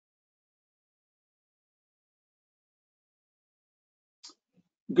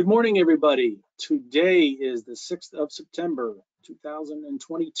Good morning, everybody. Today is the 6th of September,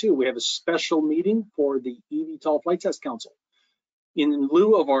 2022. We have a special meeting for the eVTOL Flight Test Council. In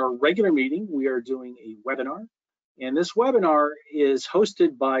lieu of our regular meeting, we are doing a webinar, and this webinar is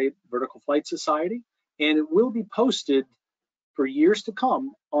hosted by Vertical Flight Society, and it will be posted for years to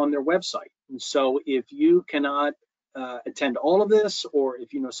come on their website. And so if you cannot attend all of this, or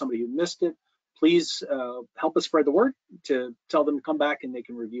if you know somebody who missed it, please help us spread the word to tell them to come back and they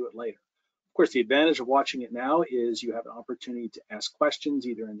can review it later. Of course, the advantage of watching it now is you have an opportunity to ask questions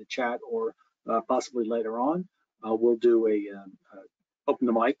either in the chat or possibly later on. We'll do open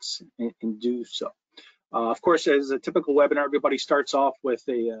the mics and do so. Of course, as a typical webinar, everybody starts off with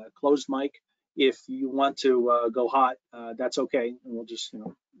a closed mic. If you want to go hot, that's okay. And we'll just,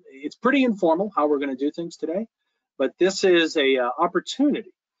 it's pretty informal how we're going to do things today, but this is a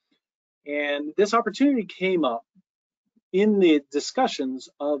opportunity. And this opportunity came up in the discussions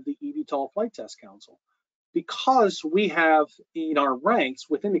of the eVTOL Flight Test Council because we have in our ranks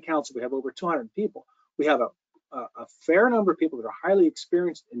within the council, we have over 200 people. We have a fair number of people that are highly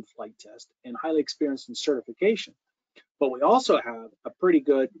experienced in flight test and highly experienced in certification. But we also have a pretty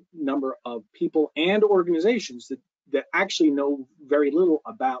good number of people and organizations that actually know very little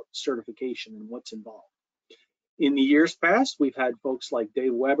about certification and what's involved. In the years past, we've had folks like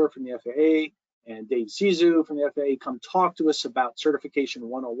Dave Weber from the FAA and Dave Sizu from the FAA come talk to us about Certification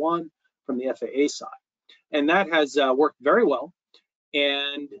 101 from the FAA side. And that has worked very well.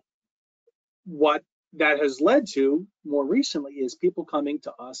 And what that has led to more recently is people coming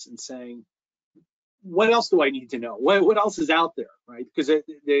to us and saying, what else do I need to know? What else is out there, right? Because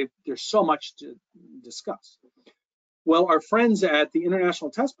there's so much to discuss. Well, our friends at the International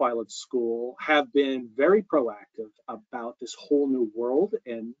Test Pilot School have been very proactive about this whole new world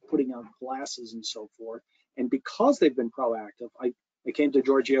and putting out classes and so forth. And because they've been proactive, I came to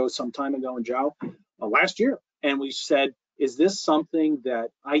Giorgio some time ago and João last year, and we said, is this something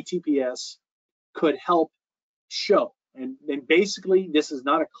that ITPS could help show? And basically, this is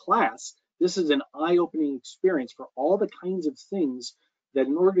not a class. This is an eye-opening experience for all the kinds of things that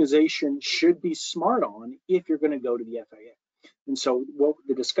an organization should be smart on if you're going to go to the FAA. And so what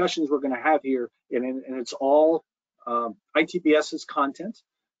the discussions we're going to have here, and it's all ITPS's content,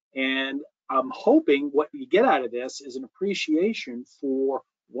 and I'm hoping what you get out of this is an appreciation for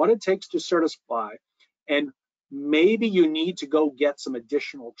what it takes to certify, and maybe you need to go get some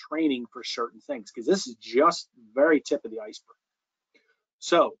additional training for certain things, because this is just very tip of the iceberg.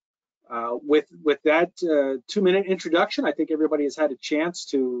 So with that 2-minute introduction, I think everybody has had a chance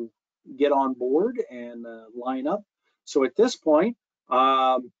to get on board and line up. So at this point,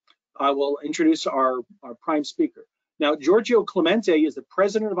 I will introduce our prime speaker. Now, Giorgio Clemente is the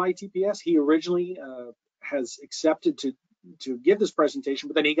president of ITPS. He originally has accepted to give this presentation,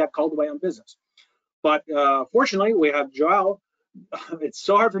 but then he got called away on business. But fortunately, we have João. It's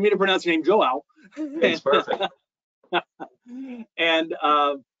so hard for me to pronounce the name João. It's perfect. And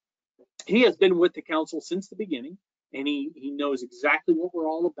he has been with the council since the beginning, and he knows exactly what we're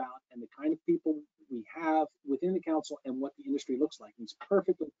all about and the kind of people we have within the council and what the industry looks like. He's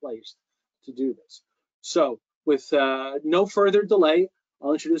perfectly placed to do this. So with no further delay,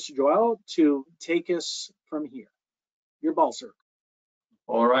 I'll introduce João to take us from here. Your ball, sir.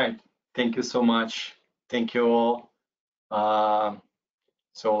 All right. Thank you so much. Thank you all.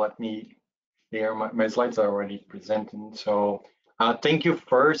 So let me share. My slides are already presented. So thank you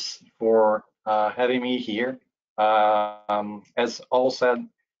first for having me here. As all said,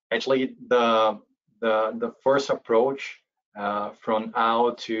 actually the first approach from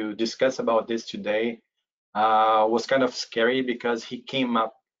Al to discuss about this today was kind of scary because he came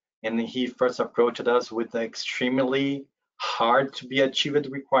up and he first approached us with the extremely hard to be achieved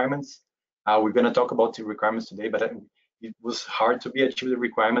requirements. We're going to talk about the requirements today, but it was hard to be achieved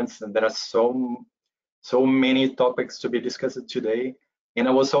requirements, and there are so many topics to be discussed today. And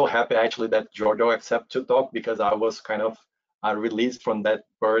I was so happy actually that Giorgio accepted to talk, because I was kind of released from that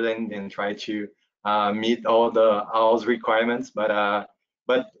burden and try to meet all the requirements. But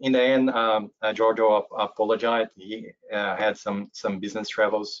in the end, Giorgio apologized. He had some business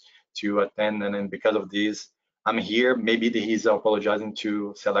travels to attend, and then because of this, I'm here. Maybe he's apologizing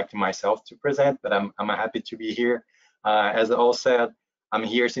to select myself to present, but I'm happy to be here. As I all said, I'm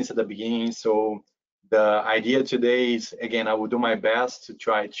here since the beginning, so the idea today is, again, I will do my best to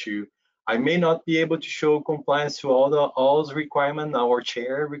try to, I may not be able to show compliance to all the requirement, our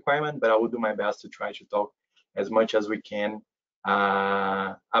chair requirement, but I will do my best to try to talk as much as we can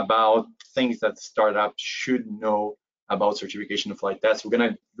about things that startups should know about certification of flight tests. We're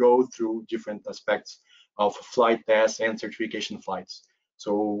gonna go through different aspects of flight tests and certification flights.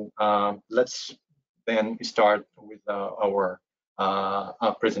 So let's then start with our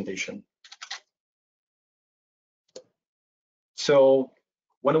presentation. So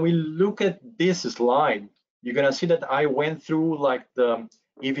when we look at this slide, you're gonna see that I went through like the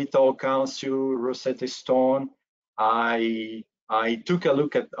eVTOL Council, Rosetta Stone. I took a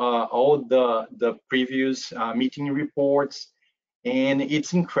look at all the previous meeting reports, and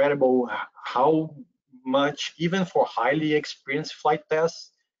it's incredible how much, even for highly experienced flight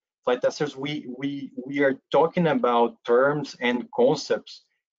testers, we are talking about terms and concepts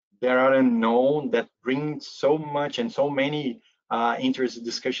that are unknown, that bring so much and so many interesting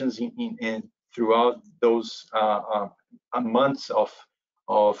discussions in throughout those months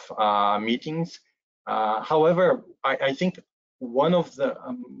of meetings. However, I think one of the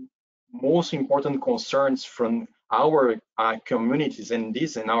most important concerns from our communities, and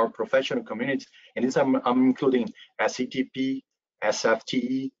this in our professional communities, and this I'm including SETP,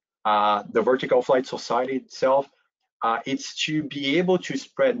 SFTE, the Vertical Flight Society itself, it's to be able to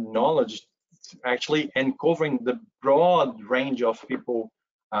spread knowledge, actually, and covering the broad range of people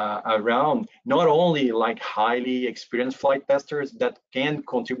around, not only like highly experienced flight testers that can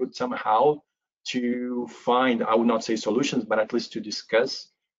contribute somehow to find, I would not say solutions, but at least to discuss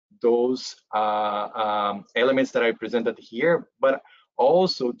those elements that I presented here, but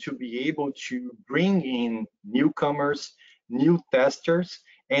also to be able to bring in newcomers, new testers,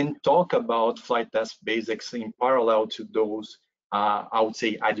 and talk about flight test basics in parallel to those, I would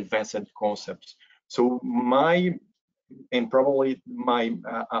say, advanced concepts. So my, and probably my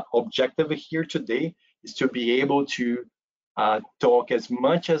objective here today is to be able to talk as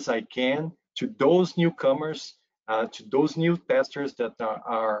much as I can to those newcomers, to those new testers that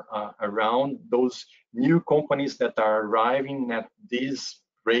are around, those new companies that are arriving at this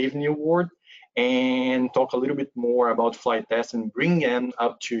brave new world, and talk a little bit more about flight tests and bring them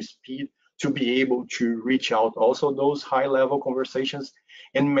up to speed to be able to reach out also those high-level conversations.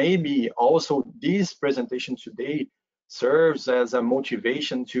 And maybe also this presentation today serves as a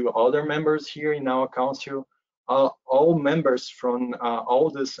motivation to other members here in our council, all members from all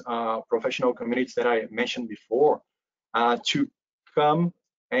these professional communities that I mentioned before, to come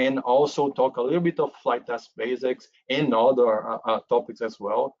and also talk a little bit of flight test basics and other topics as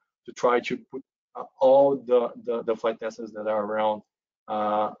well, to try to put all the flight testers that are around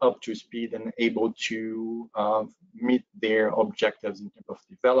up to speed and able to meet their objectives in terms of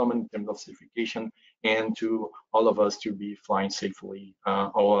development, in terms of certification, and to all of us to be flying safely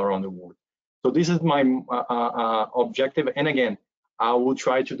all around the world. So this is my objective. And again, I will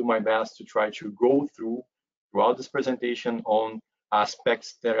try to do my best to try to go throughout this presentation on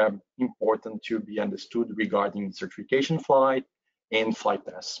aspects that are important to be understood regarding certification flight and flight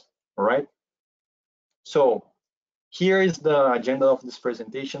tests. All right. So here is the agenda of this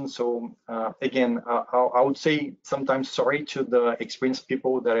presentation. So again, I would say sometimes sorry to the experienced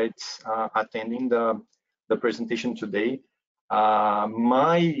people that it's attending the presentation today.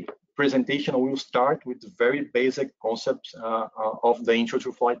 My presentation will start with very basic concepts of the intro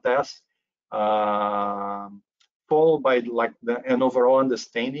to flight test, followed by like an overall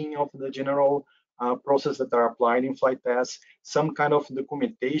understanding of the general process that are applied in flight tests, some kind of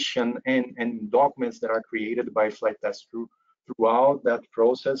documentation and documents that are created by flight tests throughout that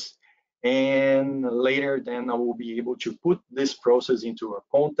process. And later, then I will be able to put this process into a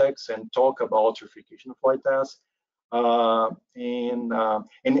context and talk about certification flight tests. And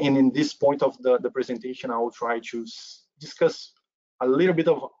in this point of the presentation, I will try to discuss a little bit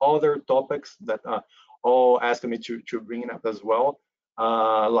of other topics that all asked me to bring up as well.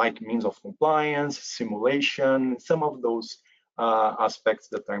 Like means of compliance, simulation, some of those aspects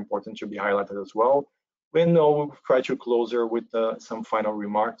that are important to be highlighted as well. Then we'll try to closer with some final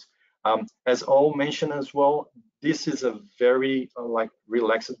remarks. As all mentioned as well, this is a very like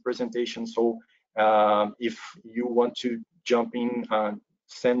relaxed presentation. So if you want to jump in,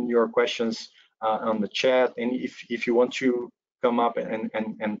 send your questions on the chat, and if you want to come up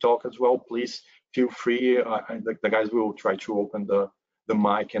and talk as well, please feel free. The guys will try to open the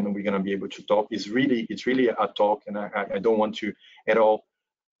mic and we're gonna be able to talk. It's really a talk, and I don't want to at all,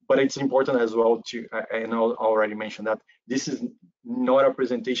 but it's important as well to, I know I already mentioned that this is not a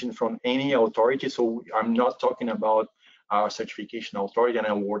presentation from any authority, so I'm not talking about our certification authority and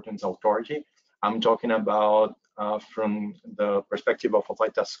awardance authority. I'm talking about from the perspective of a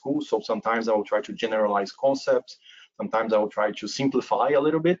flight test school. So sometimes I will try to generalize concepts, sometimes I will try to simplify a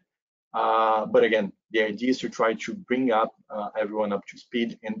little bit. But again, the idea is to try to bring up everyone up to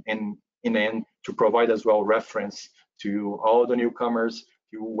speed and in the end to provide as well reference to all the newcomers,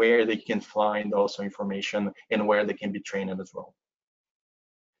 to where they can find also information and where they can be trained as well.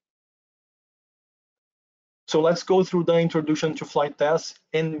 So let's go through the introduction to flight tests,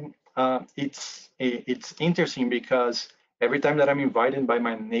 and it's interesting because every time that I'm invited by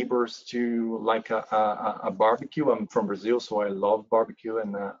my neighbors to like a barbecue, I'm from Brazil, so I love barbecue,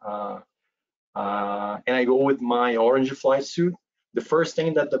 and I go with my orange flight suit. The first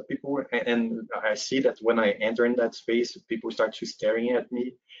thing that the people, and I see that when I enter in that space, people start to staring at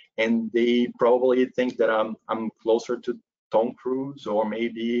me, and they probably think that I'm closer to Tom Cruise or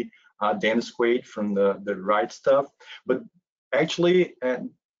maybe Dennis Quaid from the right stuff. But actually,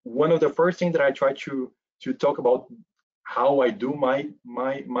 one of the first things that I try to talk about how I do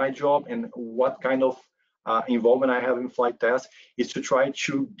my job and what kind of involvement I have in flight tests is to try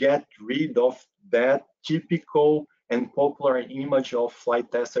to get rid of that typical and popular image of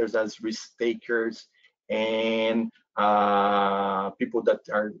flight testers as risk takers and people that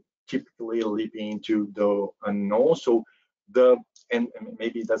are typically leaping into the unknown. So and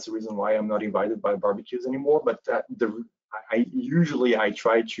maybe that's the reason why I'm not invited by barbecues anymore. But I usually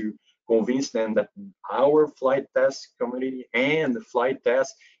try to convince them that our flight test community and the flight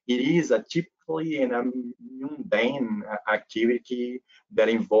test, it is a typically and a mundane activity that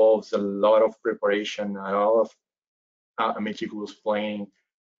involves a lot of preparation, a lot of meticulous planning,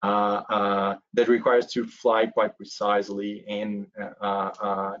 that requires to fly quite precisely and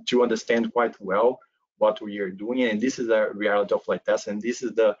to understand quite well what we are doing. And this is a reality of flight tests, and this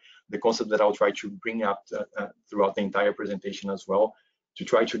is the concept that I'll try to bring up throughout the entire presentation as well, to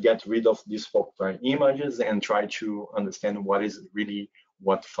try to get rid of these popular images and try to understand what is really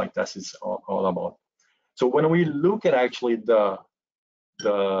what flight test is all about. So when we look at actually the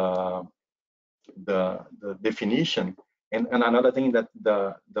definition, and another thing that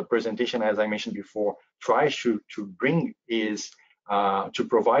the presentation, as I mentioned before, tries to bring is to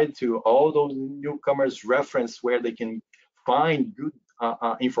provide to all those newcomers reference where they can find good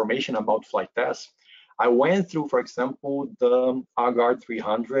information about flight tests. I went through, for example, the AGAR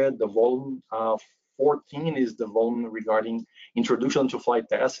 300, the volume 14 is the volume regarding introduction to flight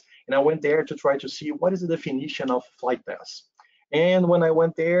tests. And I went there to try to see what is the definition of flight tests. And when I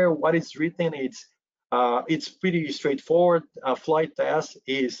went there, what is written, it's pretty straightforward. A flight test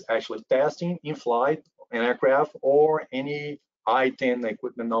is actually testing in flight an aircraft or any I-10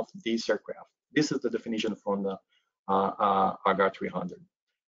 equipment of this aircraft. This is the definition from the AGAR 300.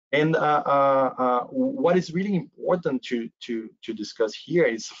 And what is really important to discuss here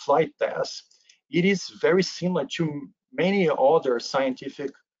is flight tests. It is very similar to many other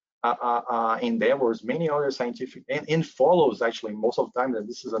scientific endeavors, many other scientific, and follows actually most of the time, that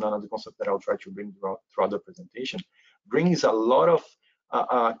this is another concept that I'll try to bring throughout the presentation, brings a lot of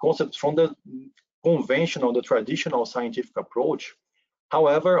concepts from the conventional, the traditional scientific approach.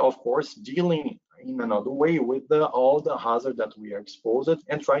 However, of course, dealing in another way with all the hazards that we are exposed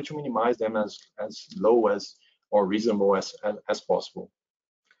and trying to minimize them as low as or reasonable as possible.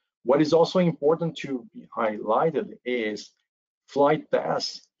 What is also important to be highlighted is flight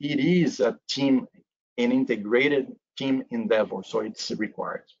tests. It is a team, an integrated team endeavor, so it's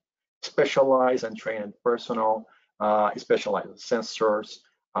required specialized and trained personnel, specialized sensors,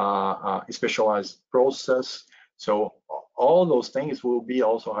 specialized process. So all those things will be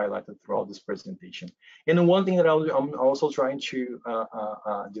also highlighted throughout this presentation. And one thing that I'm also trying to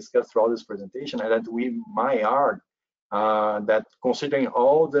discuss throughout this presentation, and that we might add, that considering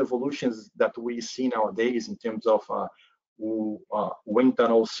all the evolutions that we see nowadays in terms of wind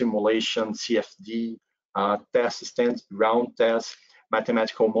tunnel simulation, CFD, test stands, ground tests,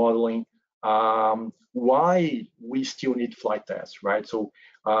 mathematical modeling, why we still need flight tests, right? So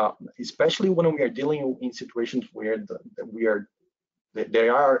especially when we are dealing in situations where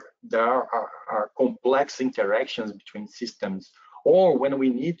there are complex interactions between systems, or when we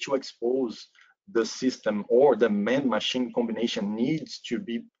need to expose the system or the man-machine combination needs to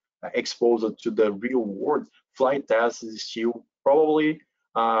be exposed to the real world, flight tests is still probably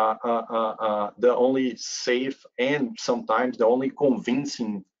the only safe and sometimes the only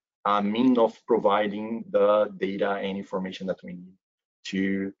convincing mean of providing the data and information that we need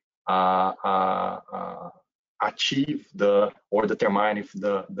to achieve or determine if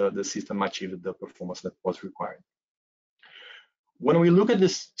the system achieved the performance that was required. When we look at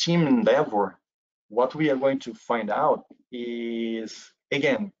this team endeavor, what we are going to find out is,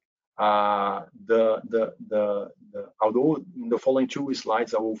 again, although in the following two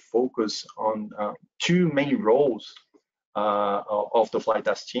slides I will focus on two main roles of the flight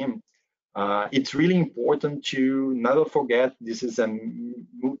test team, it's really important to never forget this is a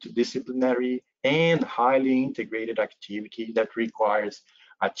multidisciplinary and highly integrated activity that requires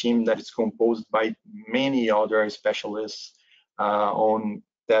a team that is composed by many other specialists on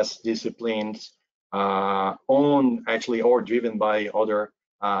test disciplines, owned actually or driven by other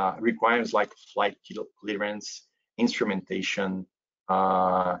requirements like flight clearance, instrumentation,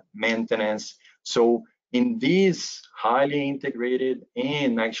 maintenance. So in this highly integrated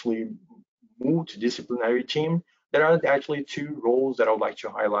and actually multidisciplinary team, there are actually two roles that I would like to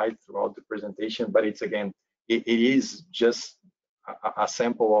highlight throughout the presentation, but it's again, it is just a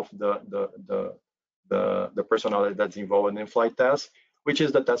sample of the personnel that's involved in flight tests, which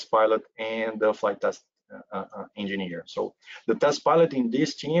is the test pilot and the flight test engineer. So the test pilot in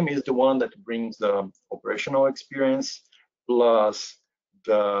this team is the one that brings the operational experience plus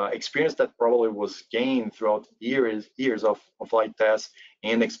the experience that probably was gained throughout years of flight tests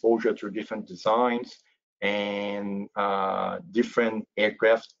and exposure to different designs and different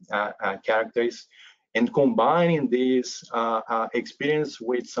aircraft characters, and combining this experience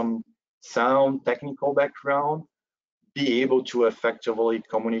with some sound technical background, be able to effectively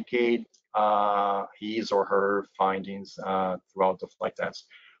communicate his or her findings throughout the flight test.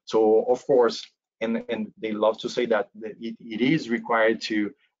 So of course, and they love to say that it is required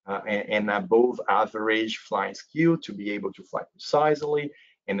to an above average flying skill to be able to fly precisely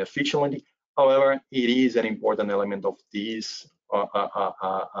and efficiently. However, it is an important element of this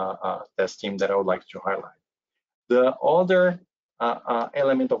test team that I would like to highlight. The other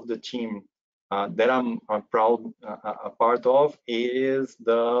element of the team that I'm proud a part of is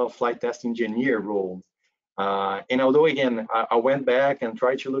the flight test engineer role. And although again, I went back and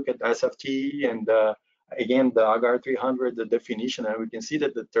tried to look at SFT and again, the Agar 300, the definition, and we can see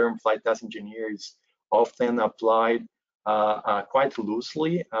that the term flight test engineer is often applied quite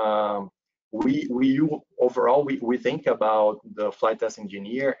loosely. Overall, we think about the flight test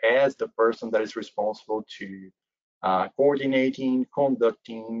engineer as the person that is responsible to coordinating,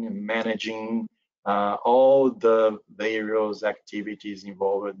 conducting, managing all the various activities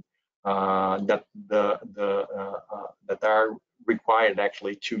involved that are required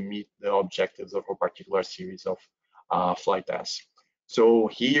actually to meet the objectives of a particular series of flight tests. So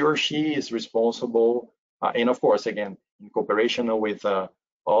he or she is responsible, and of course, again, in cooperation with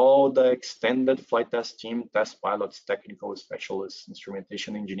all the extended flight test team, test pilots, technical specialists,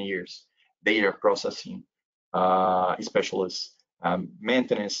 instrumentation engineers, data processing specialists,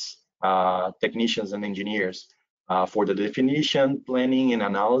 maintenance technicians and engineers for the definition, planning, and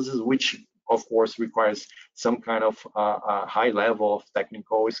analysis, which of course requires some kind of high level of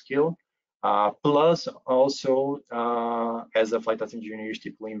technical skill. Plus also, as a flight test engineer is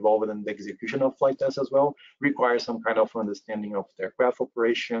typically involved in the execution of flight tests as well, requires some kind of understanding of the aircraft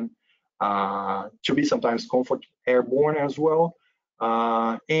operation, to be sometimes comfort airborne as well.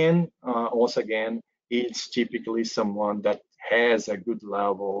 And once again, it's typically someone that has a good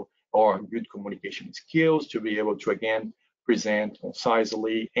level or good communication skills to be able to, again, present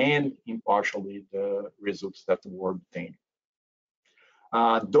concisely and impartially the results that were obtained.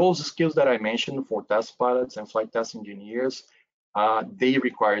 Those skills that I mentioned for test pilots and flight test engineers, they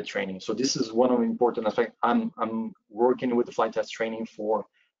require training. So this is one of the important aspects. I'm working with the flight test training for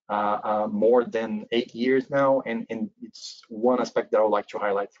more than 8 years now, and it's one aspect that I would like to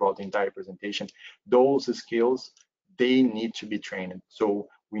highlight throughout the entire presentation. Those skills, they need to be trained. So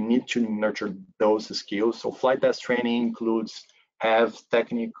we need to nurture those skills. So flight test training includes have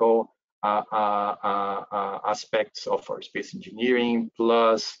technical aspects of our space engineering,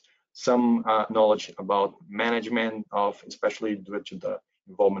 plus some knowledge about management of, especially due to the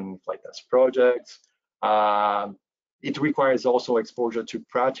involvement in flight test projects. It requires also exposure to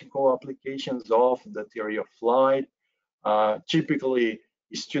practical applications of the theory of flight. Typically,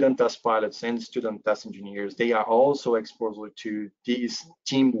 student test pilots and student test engineers, they are also exposed to this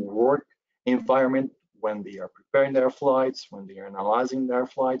teamwork environment when they are preparing their flights, when they are analyzing their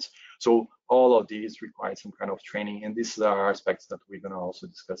flights. So all of these require some kind of training, and these are aspects that we're going to also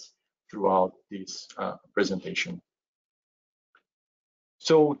discuss throughout this presentation.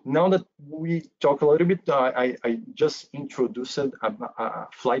 So now that we talk a little bit, I just introduced a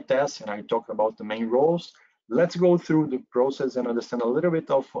flight test and I talked about the main roles. Let's go through the process and understand a little bit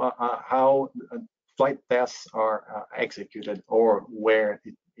of how flight tests are executed, or where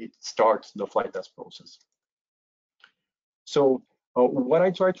it starts the flight test process. So what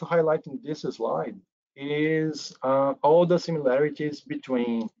I try to highlight in this slide is all the similarities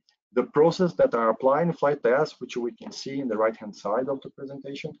between the process that are applied in flight tests, which we can see in the right-hand side of the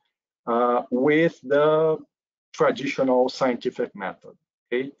presentation, with the traditional scientific method.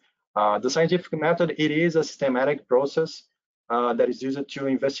 Okay, the scientific method, it is a systematic process that is used to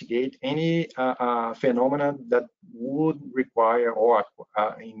investigate any phenomena that would require, or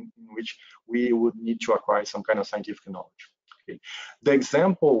in which we would need to acquire some kind of scientific knowledge. Okay. The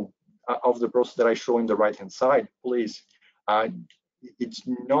example of the process that I show in the right-hand side, please, it's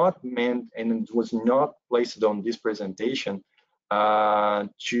not meant and it was not placed on this presentation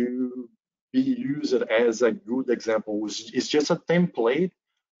to be used as a good example. It's just a template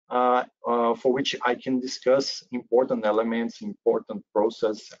for which I can discuss important elements, important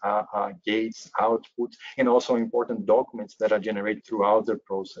process, gates, outputs, and also important documents that are generated throughout the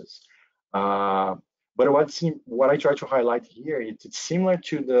process. But what I try to highlight here, it's similar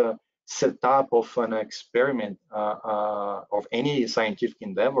to the setup of an experiment of any scientific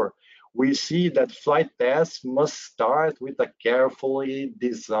endeavor. We see that flight tests must start with a carefully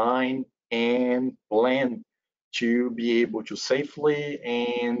designed and planned to be able to safely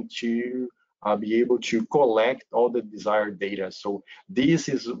and to be able to collect all the desired data. So this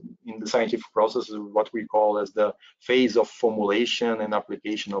is in the scientific process what we call as the phase of formulation and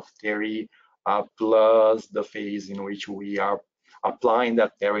application of theory, plus the phase in which we are applying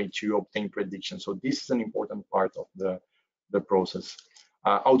that theory to obtain predictions. So this is an important part of the process.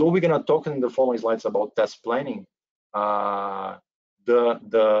 Although we're going to talk in the following slides about test planning, the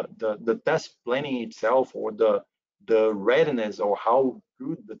test planning itself, or the readiness, or how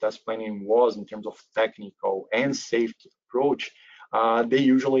good the test planning was in terms of technical and safety approach, they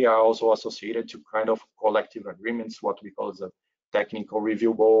usually are also associated to kind of collective agreements, what we call the technical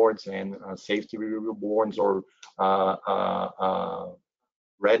review boards and safety review boards, or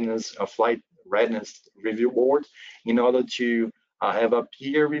flight readiness review board, in order to have a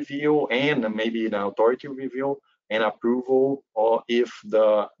peer review and maybe an authority review and approval, or if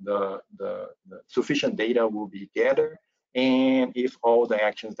the sufficient data will be gathered, and if all the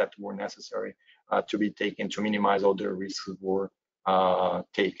actions that were necessary to be taken to minimize all the risks were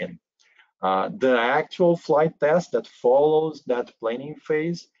taken. The actual flight test that follows that planning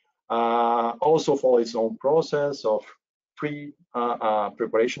phase also follows its own process of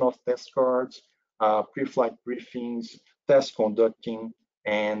preparation of test cards, pre-flight briefings, test conducting,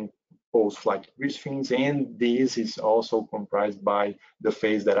 and post-flight briefings. And this is also comprised by the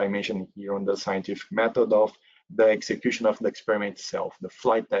phase that I mentioned here on the scientific method of the execution of the experiment itself, the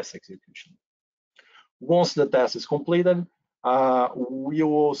flight test execution. Once the test is completed, we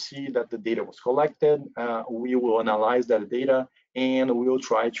will see that the data was collected, we will analyze that data, and we will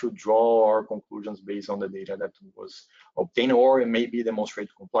try to draw our conclusions based on the data that was obtained, or maybe demonstrate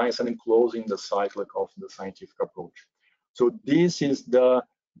compliance and closing the cycle of the scientific approach. So this is the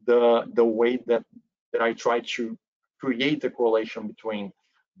way that I try to create the correlation between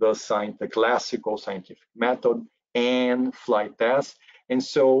the classical scientific method and flight tests. And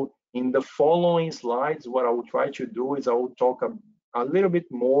so in the following slides, what I will try to do is I will talk a little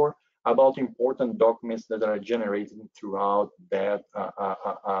bit more about important documents that are generated throughout that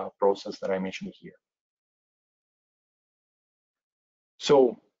process that I mentioned here.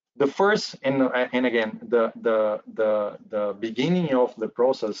 So the first, and again, the beginning of the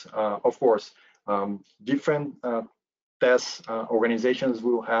process, of course, different test organizations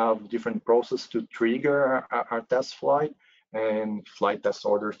will have different process to trigger our test flight, and flight test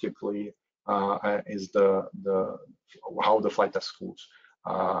orders typically is how the flight test schools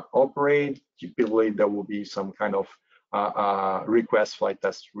operate. Typically, there will be some kind of flight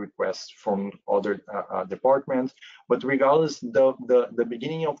test requests from other departments. But regardless, the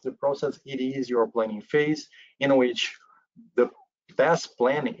beginning of the process, it is your planning phase, in which the test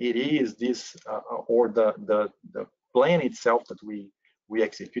plan, it is this, or the plan itself that we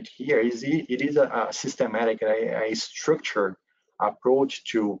execute here, it is a systematic, a structured approach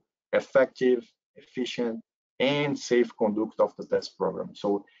to effective, efficient, and safe conduct of the test program.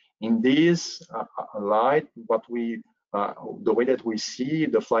 So in this light, the way that we see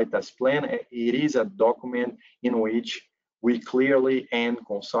the flight test plan, it is a document in which we clearly and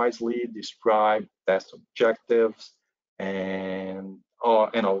concisely describe test objectives and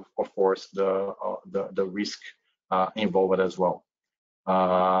of course the risk involved as well.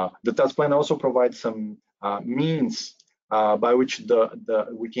 The test plan also provides some means by which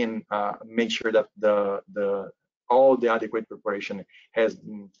we can make sure that all the adequate preparation has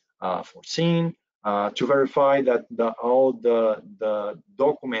been foreseen, to verify that all the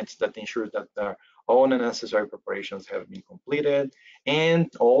documents that ensure that all the necessary preparations have been completed,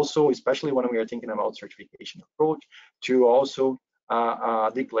 and also, especially when we are thinking about certification approach, to also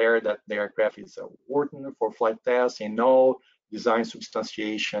declare that the aircraft is worthy for flight tests, and all design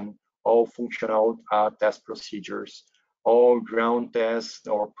substantiation, all functional test procedures, all ground tests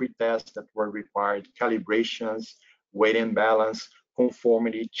or pre-tests that were required, calibrations, weight and balance,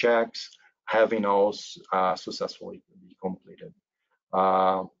 conformity checks, having all successfully be completed.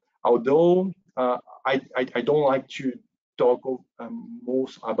 Although I don't like to talk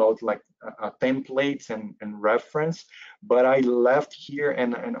most about like templates and reference, but I left here,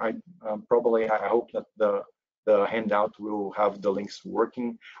 and I probably, I hope that the handout will have the links working.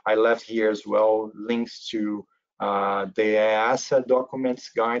 I left here as well links to the EASA documents,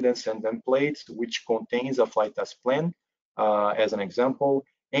 guidance, and templates, which contains a flight test plan as an example.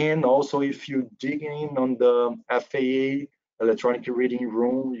 And also, if you dig in on the FAA electronic reading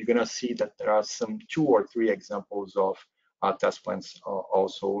room, you're gonna see that there are some 2 or 3 examples of test plans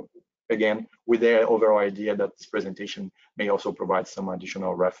also, again, with the overall idea that this presentation may also provide some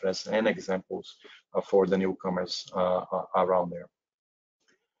additional reference and examples for the newcomers around there.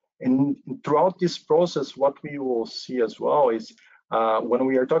 And throughout this process, what we will see as well is when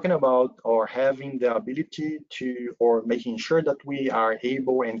we are talking about or having the ability to, or making sure that we are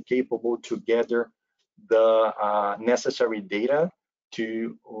able and capable to gather the necessary data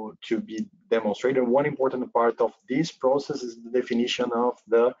to be demonstrated. One important part of this process is the definition of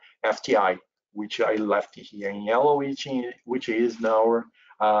the FTI, which I left here in yellow, which is our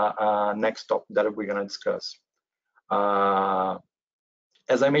next topic that we're gonna discuss.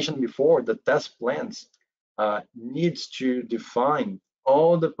 As I mentioned before, the test plans needs to define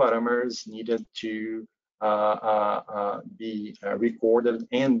all the parameters needed to be recorded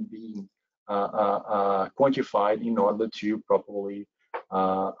and be quantified in order to properly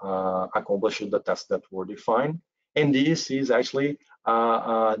accomplish the tests that were defined. And this is actually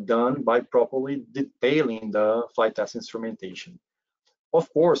done by properly detailing the flight test instrumentation. Of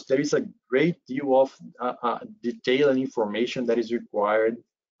course, there is a great deal of detailed information that is required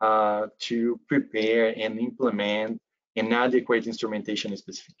to prepare and implement an adequate instrumentation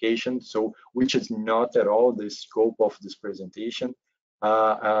specification, so which is not at all the scope of this presentation.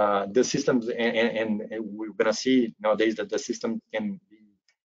 The systems, and we're gonna see nowadays that the system can be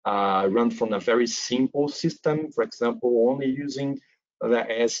run from a very simple system, for example, only using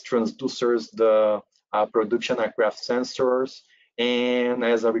as transducers the production aircraft sensors, and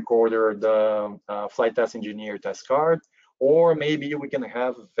as a recorder the flight test engineer test card, or maybe we can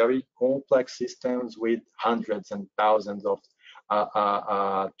have very complex systems with hundreds and thousands of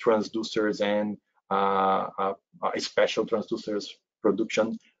transducers and special transducers,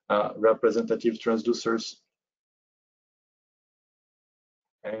 production representative transducers,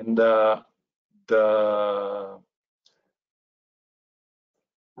 and the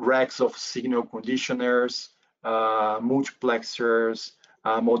racks of signal conditioners, multiplexers,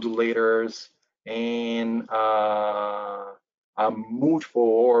 modulators, and multiple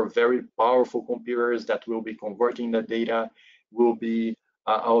or very powerful computers that will be converting the data, will be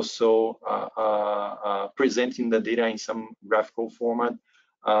also presenting the data in some graphical format.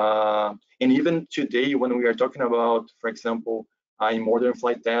 And even today, when we are talking about, for example, in modern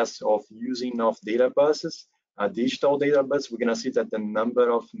flight tests of using of data buses, digital data bus, we're gonna see that the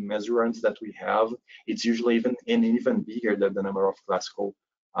number of measurements that we have, it's usually even bigger than the number of classical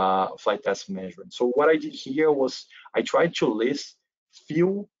flight test measurements. So what I did here was I tried to list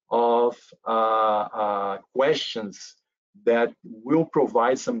few of questions that will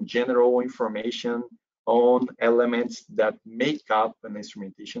provide some general information on elements that make up an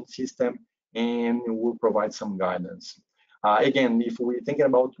instrumentation system and will provide some guidance. Again, if we're thinking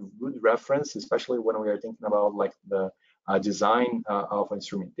about good reference, especially when we are thinking about like the design of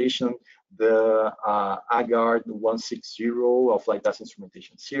instrumentation, the AGARD 160 of flight test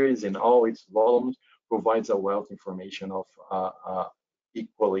instrumentation series in all its volumes provides a wealth of information of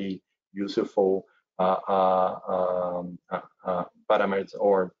equally useful parameters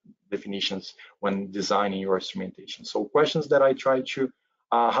or definitions when designing your instrumentation. So questions that I try to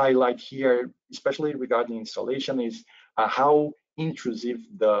highlight here, especially regarding installation, is how intrusive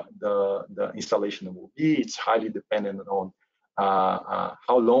the installation will be. It's highly dependent on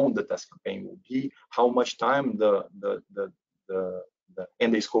how long the test campaign will be, how much time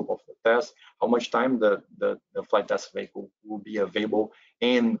and the scope of the test, how much time the flight test vehicle will be available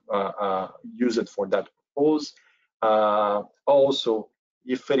and use it for that purpose. Also,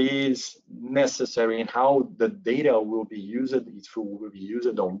 if it is necessary, and how the data will be used, it will be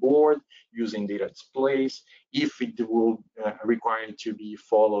used on board using data displays, if it will require to be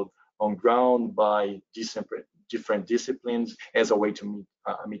followed on ground by different disciplines as a way to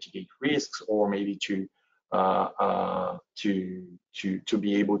mitigate risks, or maybe to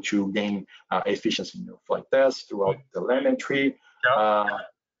be able to gain efficiency in your flight tests throughout telemetry.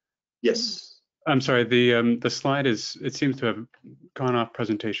 Yes. I'm sorry, the slide it seems to have gone off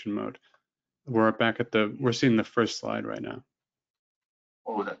presentation mode. We're back at we're seeing the first slide right now.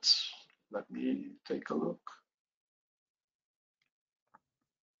 Oh, let me take a look.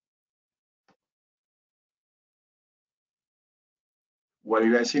 What do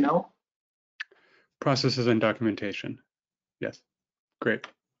you guys see now? Processes and documentation. Yes, great.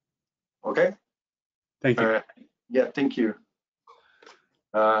 Okay. Thank you. Yeah, thank you.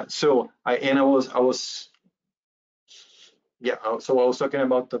 So I was talking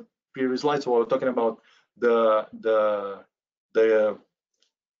about the previous slide. So I was talking about the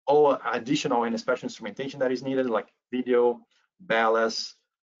all additional and special instrumentation that is needed, like video, ballast,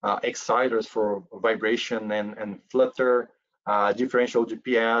 exciters for vibration and flutter, differential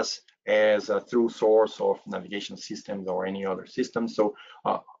GPS as a through source of navigation systems or any other system. So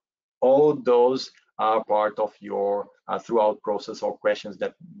all those are part of your throughout process or questions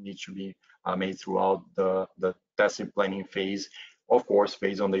that need to be made throughout the testing planning phase, of course,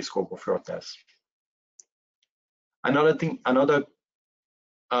 based on the scope of your test. Another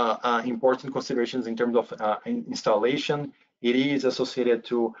important considerations in terms of installation, it is associated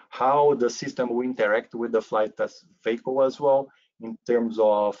to how the system will interact with the flight test vehicle as well, in terms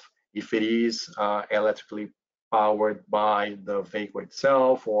of if it is electrically powered by the vehicle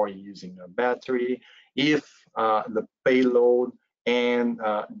itself or using a battery, if the payload and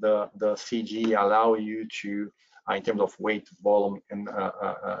the CG allow you to, in terms of weight, volume, and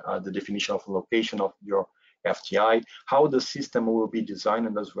the definition of location of your FTI, how the system will be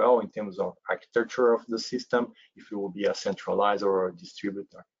designed as well in terms of architecture of the system, if it will be a centralized or a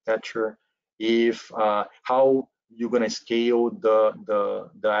distributed architecture, if how you're going to scale the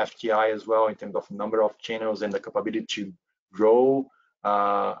FTI as well in terms of number of channels and the capability to grow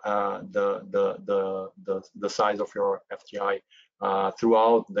the size of your FTI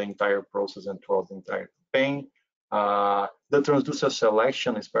throughout the entire process and throughout the entire campaign. The transducer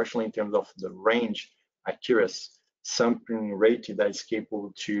selection, especially in terms of the range, accuracy, sampling rate that is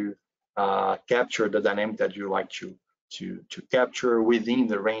capable to capture the dynamic that you like to capture within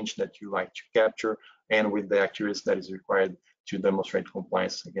the range that you like to capture, and with the accuracy that is required to demonstrate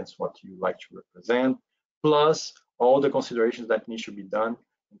compliance against what you like to represent, plus all the considerations that need to be done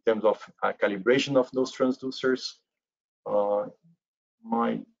in terms of calibration of those transducers. For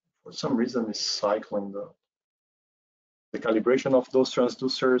some reason, is cycling the calibration of those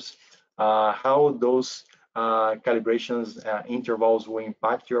transducers, how those calibrations intervals will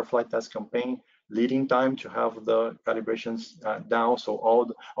impact your flight test campaign, leading time to have the calibrations down, so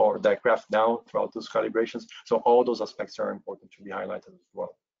or the aircraft down throughout those calibrations. So all those aspects are important to be highlighted as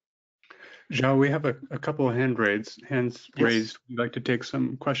well. João, we have a couple of hands raised. Would you like to take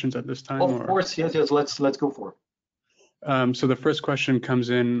some questions at this time? Of course, yes. Let's go for it. So the first question comes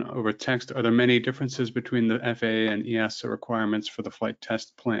in over text. Are there many differences between the FAA and EASA requirements for the flight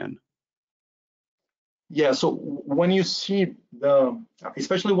test plan? Yeah, so when you see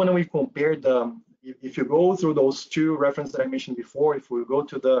especially when we compare if you go through those two references that I mentioned before, if we go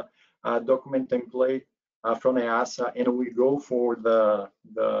to the document template from EASA and we go for the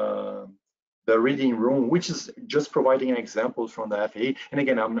reading room, which is just providing an example from the FAA, and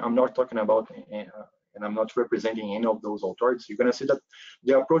again, I'm not talking about and I'm not representing any of those authorities, you're going to see that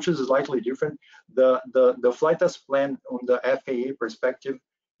the approach is slightly different. The flight test plan on the FAA perspective,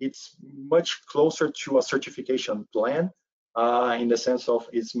 it's much closer to a certification plan in the sense of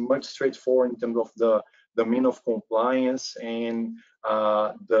it's much straightforward in terms of the mean of compliance and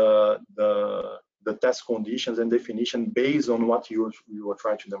the test conditions and definition based on what you are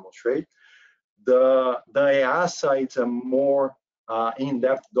trying to demonstrate. The EASA, it's a more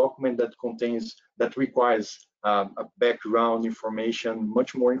in-depth document that requires a background information,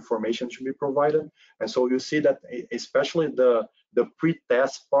 much more information to be provided. And so you see that especially the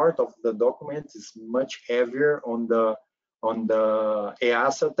pre-test part of the document is much heavier on the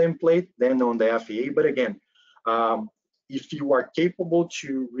EASA template than on the FAA. But again, if you are capable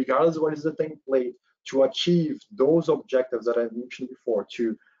to, regardless of what is the template, to achieve those objectives that I mentioned before,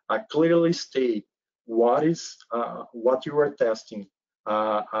 to clearly state what you are testing,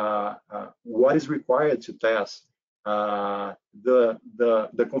 what is required to test, the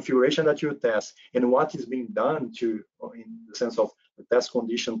configuration that you test, and what is being done in the sense of the test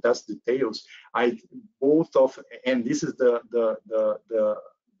condition, test details. And this is the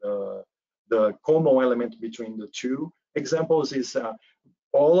common element between the two examples is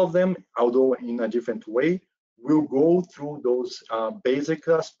all of them, although in a different way, will go through those basic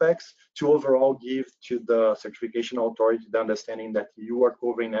aspects to overall give to the certification authority the understanding that you are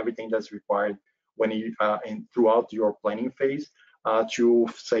covering everything that's required when you throughout your planning phase to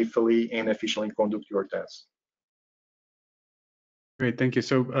safely and efficiently conduct your tests. Great, thank you.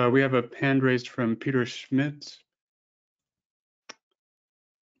 So we have a hand raised from Peter Schmidt.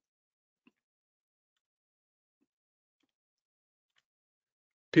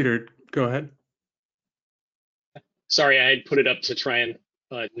 Peter, go ahead. Sorry, I had put it up to try and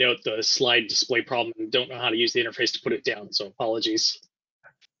note the slide display problem and don't know how to use the interface to put it down, so apologies.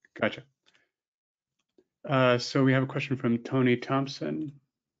 Gotcha. So we have a question from Tony Thompson.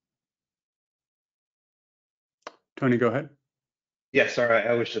 Tony, go ahead. Yeah, sorry,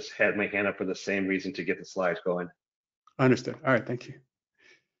 I was just had my hand up for the same reason, to get the slides going. Understood. All right, thank you.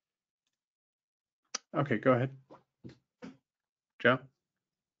 Okay, go ahead. Joe?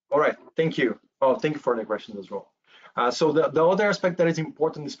 All right, thank you. Oh, thank you for the question as well. So the other aspect that is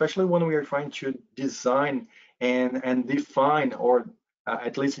important, especially when we are trying to design and define, or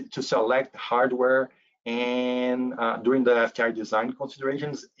at least to select hardware and during the FTI design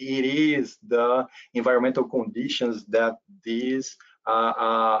considerations, it is the environmental conditions that these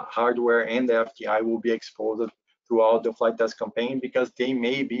hardware and the FTI will be exposed throughout the flight test campaign, because they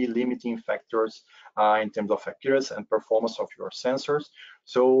may be limiting factors in terms of accuracy and performance of your sensors.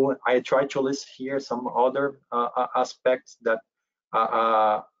 So I try to list here some other aspects that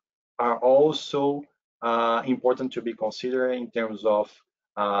are also important to be considered in terms of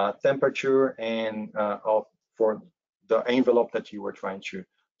temperature and for the envelope that you were trying to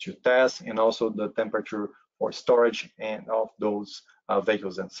test, and also the temperature for storage and of those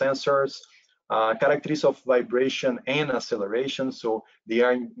vehicles and sensors. Characteristics of vibration and acceleration, so they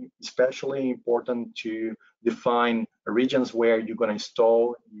are especially important to define regions where you're going to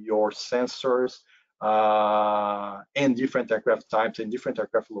install your sensors, and different aircraft types and different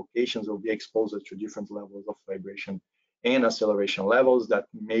aircraft locations will be exposed to different levels of vibration and acceleration levels that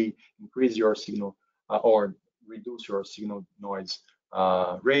may increase your signal or reduce your signal noise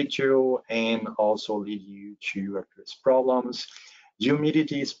ratio, and also lead you to accuracy problems.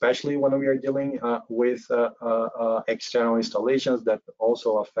 Humidity, especially when we are dealing with external installations, that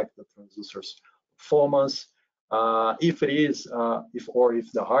also affect the transducer's performance. If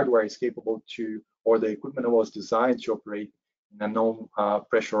the hardware is capable to, or the equipment was designed to operate in a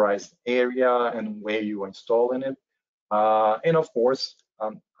non-pressurized area and where you are installing it. And of course,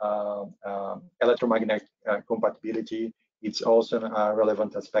 electromagnetic compatibility, it's also a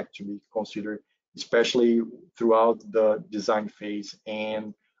relevant aspect to be considered, especially throughout the design phase,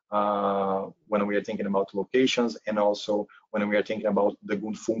 and when we are thinking about locations, and also when we are thinking about the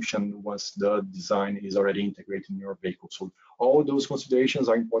good function once the design is already integrated in your vehicle. So all those considerations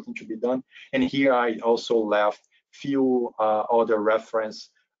are important to be done. And here I also left few other reference,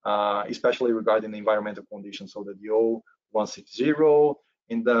 especially regarding the environmental conditions. So the DO-160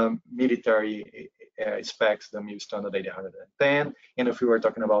 in the military specs, the MIL standard 810, and if we were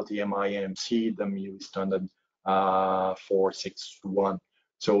talking about the MIMC, the MIL standard 461.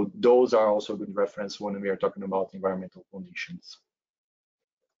 So those are also good reference when we are talking about environmental conditions.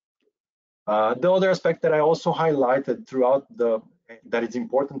 The other aspect that I also highlighted throughout that is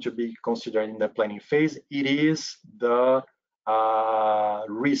important to be considered in the planning phase, it is the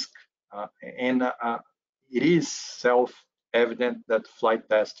risk, and it is self-evident that flight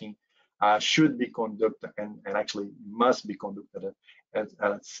testing should be conducted and actually must be conducted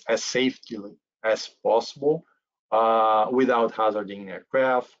as safely as possible, without hazarding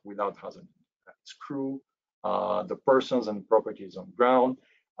aircraft, without hazarding its crew, the persons and properties on ground.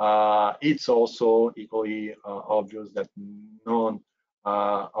 It's also equally obvious that none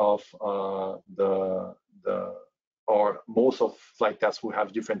of or most of flight tests will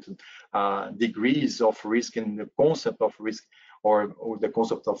have different degrees of risk, and the concept of risk or the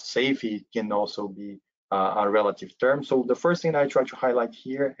concept of safety can also be a relative term. So the first thing I try to highlight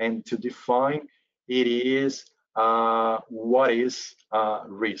here and to define it is what is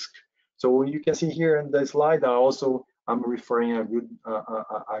risk. So you can see here in the slide, I'm referring a good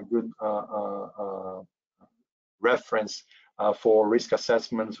reference for risk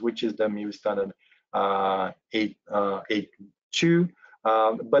assessments, which is the MIL standard 882.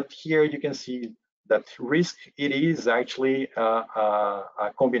 But here you can see that risk, it is actually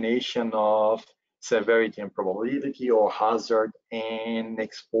a combination of severity and probability, or hazard and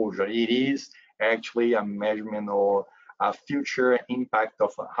exposure. It is actually a measurement or a future impact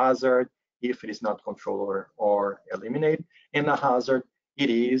of a hazard if it is not controlled or eliminated. And a hazard, it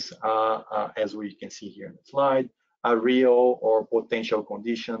is, as we can see here in the slide, a real or potential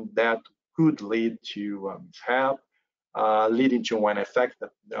condition that could lead to mishap, leading to one effect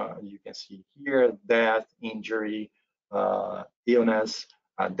that you can see here: death, injury, illness,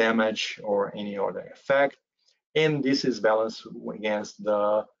 damage, or any other effect. And this is balanced against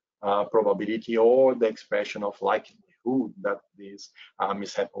the probability or the expression of likelihood that this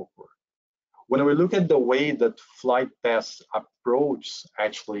mishap occur. When we look at the way that flight tests approach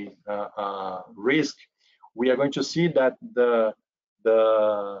actually risk, we are going to see that the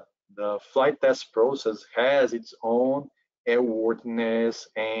the flight test process has its own airworthiness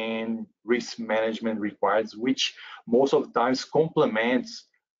and risk management requirements, which most of the times complements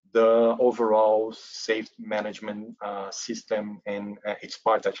the overall safety management system, and it's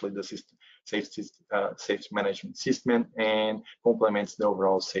part actually the system safety management system and complements the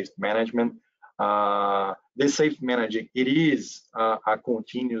overall safety management. This safety management, it is a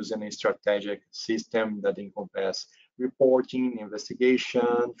continuous and a strategic system that encompasses reporting,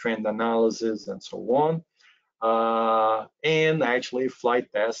 investigation, trend analysis, and so on. And actually, flight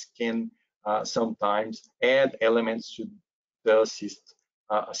tests can sometimes add elements to the system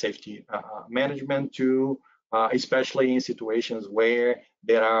safety management too, especially in situations where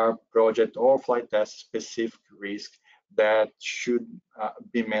there are project or flight test specific risks that should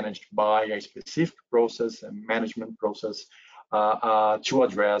be managed by a specific process and management process to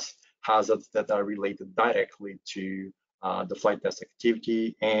address hazards that are related directly to the flight test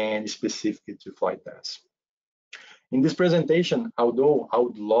activity and specifically to flight tests. In this presentation, although I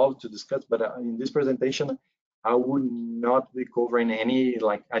would love to discuss, but in this presentation, I would not be covering any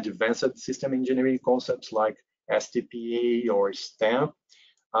like advanced system engineering concepts like STPA or STEM,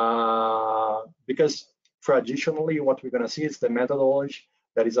 because traditionally what we're going to see is the methodology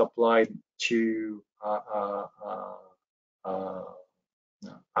that is applied to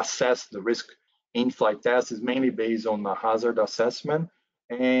assess the risk in flight tests is mainly based on the hazard assessment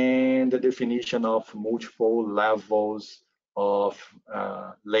and the definition of multiple levels of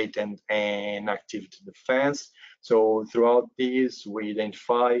latent and activity defense. So throughout these, we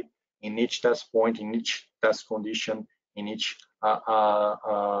identify in each test point, in each test condition, in each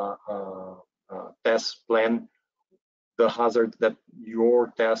test plan, the hazard that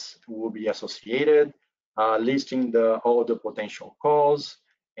your test will be associated, listing all the potential cause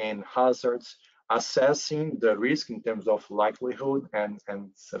and hazards, assessing the risk in terms of likelihood and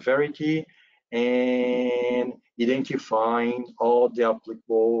severity, and identifying all the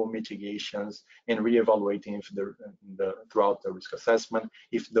applicable mitigations and reevaluating if throughout the risk assessment,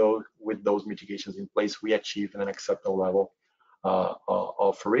 if with those mitigations in place, we achieve an acceptable level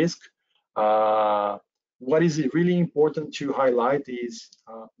of risk. What is really important to highlight is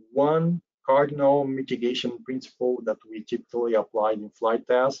one cardinal mitigation principle that we typically apply in flight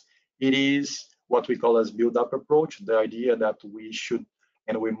tests. It is what we call as build-up approach, the idea that we should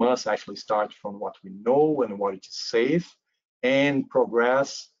and we must actually start from what we know and what is safe and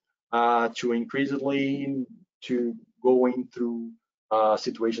progress to increasingly to going through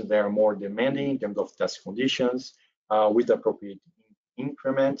situations that are more demanding in terms of test conditions with appropriate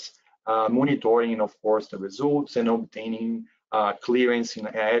increments, monitoring, of course, the results and obtaining clearance in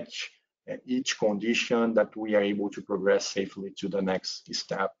each condition that we are able to progress safely to the next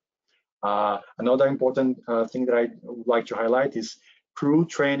step. Another important thing that I would like to highlight is crew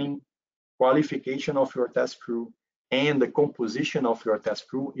training, qualification of your test crew, and the composition of your test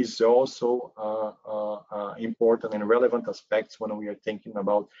crew is also important and relevant aspects when we are thinking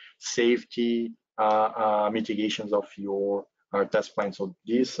about safety mitigations of your test plan. So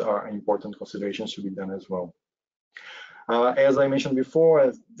these are important considerations to be done as well. As I mentioned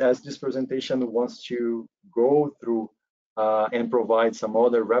before, as this presentation wants to go through and provide some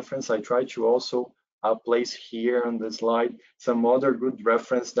other reference, I try to also place here on the slide some other good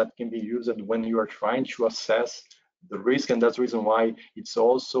reference that can be used when you are trying to assess the risk, and that's the reason why it's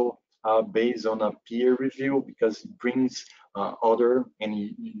also based on a peer review, because it brings other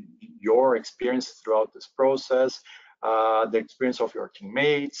and your experience throughout this process, the experience of your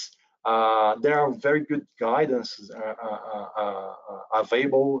teammates. There are very good guidance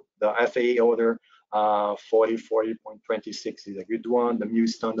available. The FAA order 4040.26 is a good one. The MU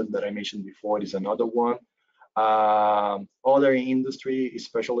standard that I mentioned before is another one. Other industry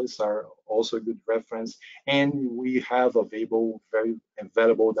specialists are also a good reference, and we have available very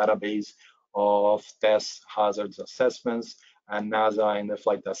available database of test hazards assessments, and NASA and the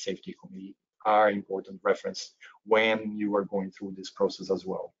Flight Test Safety Committee are important reference when you are going through this process as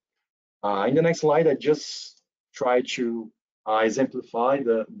well. In the next slide, I just try to exemplify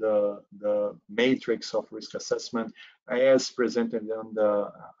the matrix of risk assessment as presented on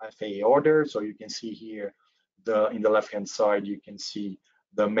the FAA order. So you can see here, in the left-hand side, you can see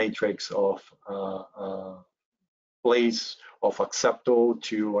the matrix of place of acceptable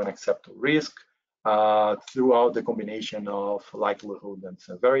to unacceptable risk throughout the combination of likelihood and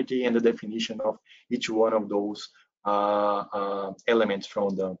severity, and the definition of each one of those elements,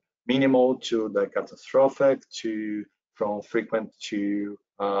 from the minimal to the catastrophic, from frequent to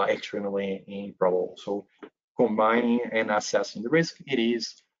extremely improbable. So combining and assessing the risk, it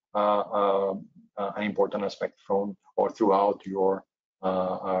is an important aspect from or throughout your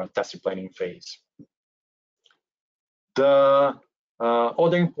test planning phase. The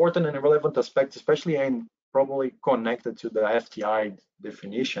other important and relevant aspect, especially and probably connected to the FTI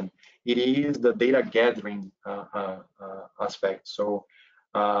definition, it is the data gathering aspect. So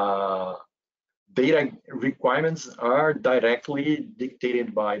data requirements are directly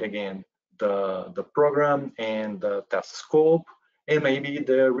dictated by, again, the program and the test scope, and maybe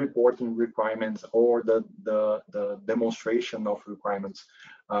the reporting requirements or the demonstration of requirements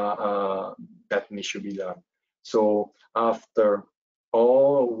that needs to be done. So after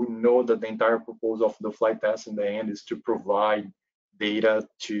all, we know that the entire purpose of the flight test in the end is to provide data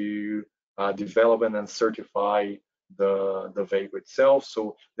to develop and certify the vehicle itself.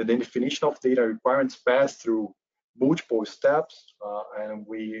 So the definition of data requirements pass through multiple steps, and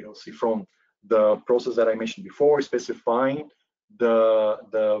we will see from the process that I mentioned before, specifying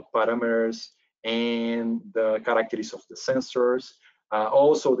the parameters and the characteristics of the sensors,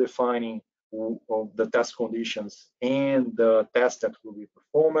 also defining the test conditions and the test that will be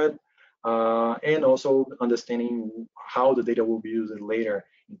performed, and also understanding how the data will be used later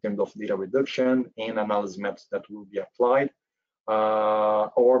in terms of data reduction and analysis methods that will be applied,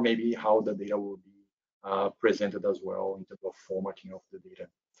 or maybe how the data will be presented as well in terms of formatting of the data.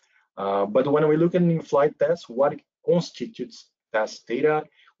 But when we look at in-flight tests, what constitutes test data,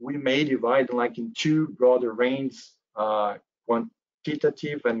 we may divide like in two broader ranges,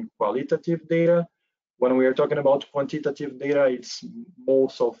 quantitative and qualitative data. When we are talking about quantitative data, it's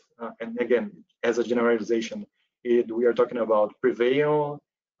most of, and again, as a generalization, we are talking about prevailing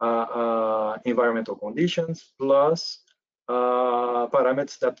environmental conditions plus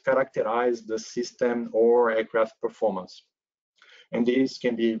parameters that characterize the system or aircraft performance. And these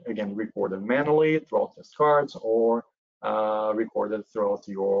can be, again, recorded manually throughout test cards or recorded throughout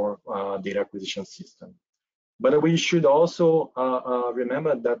your data acquisition system. But we should also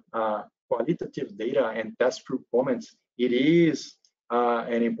remember that qualitative data and test performance, it is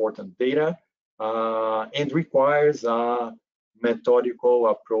an important data and requires a methodical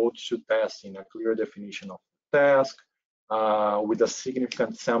approach to testing, a clear definition of the task with a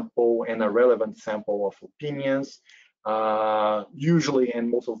significant sample and a relevant sample of opinions, usually and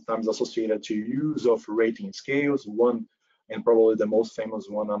most of the times associated to use of rating scales. One, and probably the most famous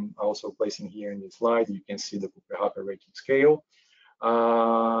one I'm also placing here in this slide, you can see the Cooper-Hacker rating scale.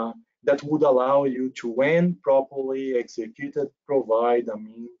 That would allow you to, when properly executed, provide a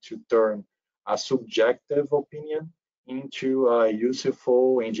means to turn a subjective opinion into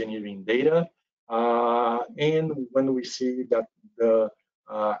useful engineering data. And when we see that the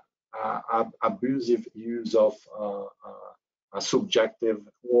abusive use of a subjective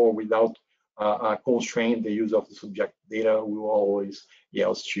or without constrain the use of the subject data, will always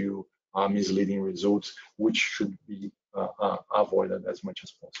yield to misleading results, which should be avoided as much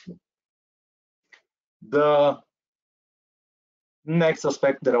as possible. The next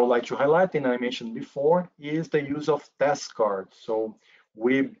aspect that I would like to highlight, and I mentioned before, is the use of test cards. So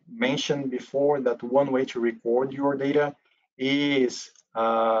we mentioned before that one way to record your data is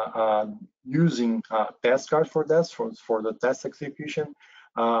using test cards for this, for the test execution.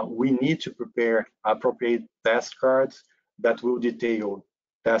 We need to prepare appropriate test cards that will detail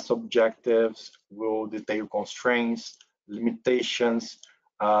test objectives, will detail constraints, limitations,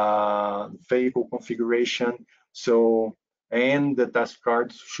 vehicle configuration. So, and the test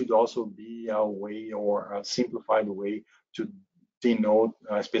cards should also be a way or a simplified way to denote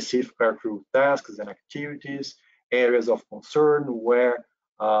specific aircrew tasks and activities, areas of concern where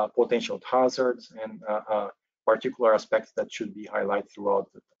potential hazards and particular aspects that should be highlighted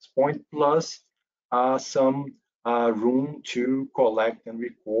throughout the test point, plus some room to collect and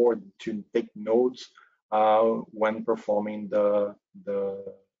record, to take notes when performing the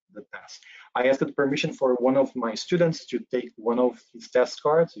test. I asked permission for one of my students to take one of his test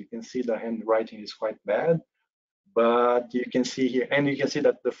cards. You can see the handwriting is quite bad, but you can see here, and you can see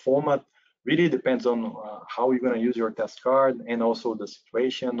that the format really depends on how you're going to use your test card and also the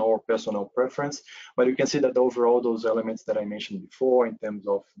situation or personal preference. But you can see that overall those elements that I mentioned before in terms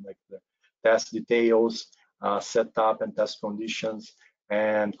of like the test details, setup and test conditions,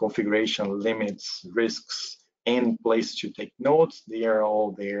 and configuration limits, risks, and place to take notes, they are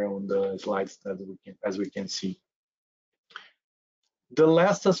all there on the slides that as we can see. The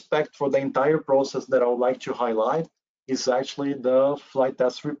last aspect for the entire process that I would like to highlight is actually the flight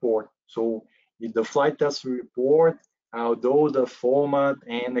test report. So in the flight test report, although the format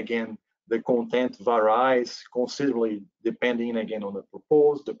and again the content varies considerably depending again on the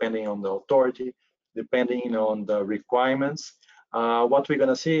proposal, depending on the authority, depending on the requirements, what we're going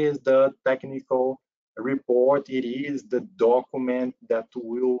to see is the technical report, it is the document that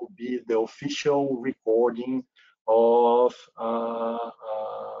will be the official recording of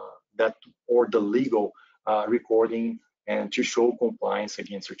that, or the legal recording, and to show compliance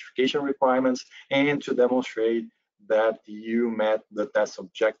against certification requirements and to demonstrate that you met the test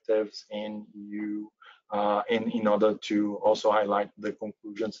objectives, and you and in order to also highlight the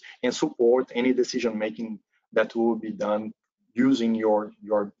conclusions and support any decision making that will be done using your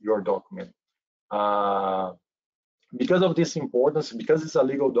document. Because of this importance, because it's a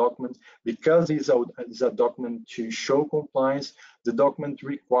legal document, because it's a document to show compliance, the document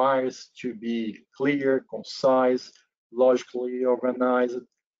requires to be clear, concise, logically organized,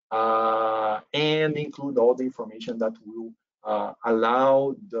 and include all the information that will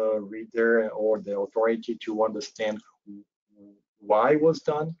allow the reader or the authority to understand why it was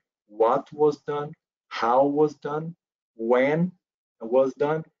done, what was done, how it was done, when it was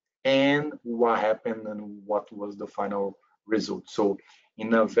done, and what happened and what was the final result. So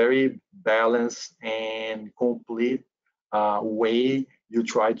in a very balanced and complete way, you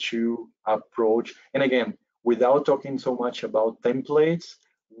try to approach, and again, without talking so much about templates,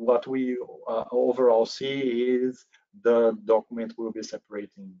 what we overall see is the document will be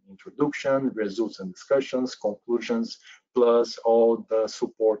separating introduction, results and discussions, conclusions, plus all the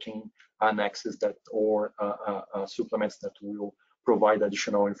supporting annexes that or supplements that will provide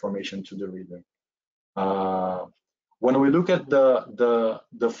additional information to the reader. When we look at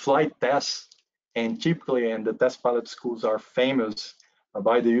the flight tests, and typically, and the test pilot schools are famous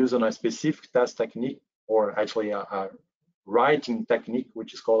by the use of a specific test technique, or actually a writing technique,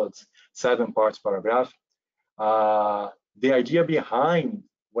 which is called 7 parts paragraph. The idea behind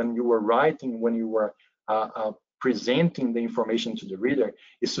when you were writing, when you were presenting the information to the reader,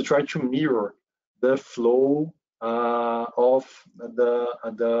 is to try to mirror the flow of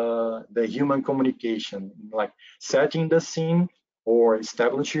the human communication, like setting the scene or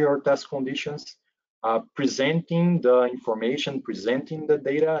establishing your test conditions, presenting the information, presenting the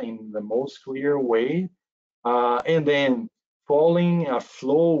data in the most clear way, and then following a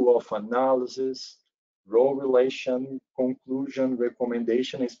flow of analysis, role relation, conclusion,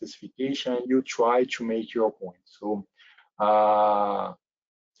 recommendation, and specification, you try to make your point. So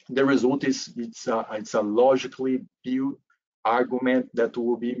the result is it's a logically built argument that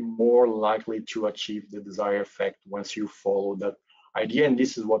will be more likely to achieve the desired effect once you follow that idea. And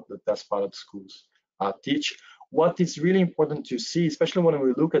this is what the test pilot schools teach. What is really important to see, especially when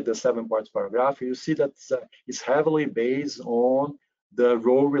we look at the 7 parts paragraph, you see that it's heavily based on the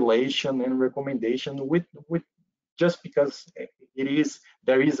role relation and recommendation, with just because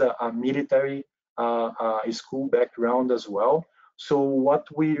there is a military school background as well. So what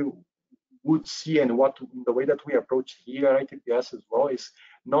we would see, and the way that we approach here at ITPS as well, is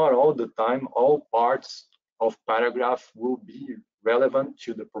not all the time all parts of paragraph will be relevant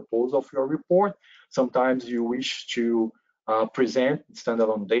to the purpose of your report. Sometimes you wish to present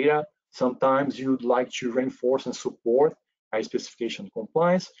standalone data. Sometimes you'd like to reinforce and support a specification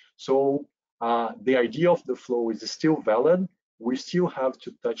compliance. So the idea of the flow is still valid. We still have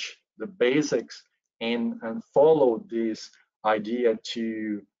to touch the basics and follow this idea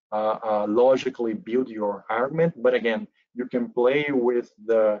to logically build your argument. But again, you can play with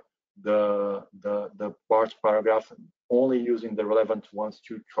the parts paragraph only using the relevant ones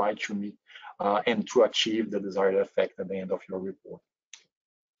to try to meet and to achieve the desired effect at the end of your report.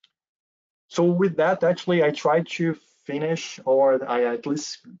 So with that, actually, I tried to finish, or I at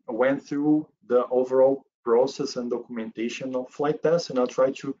least went through the overall process and documentation of flight tests, and I'll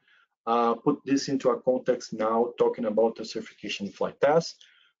try to put this into a context now, talking about the certification flight test.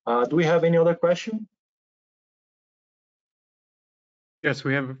 Do we have any other question? Yes,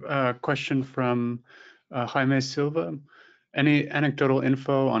 we have a question from Jaime Silva. Any anecdotal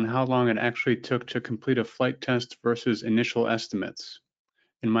info on how long it actually took to complete a flight test versus initial estimates?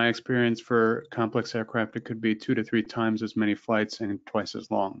 In my experience, for complex aircraft, it could be 2 to 3 times as many flights and twice as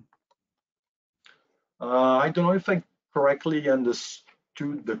long. I don't know if I correctly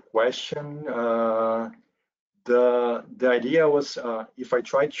understood the question. The idea was if I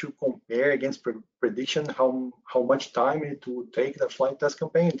try to compare against prediction, how much time it would take the flight test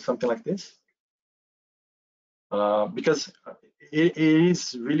campaign, something like this. Because it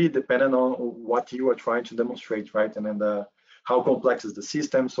is really dependent on what you are trying to demonstrate, right? And then how complex is the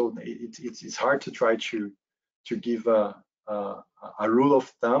system. So it's hard to try to give a rule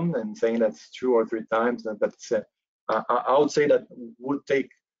of thumb and saying that's 2 or 3 times. That's I would say that would take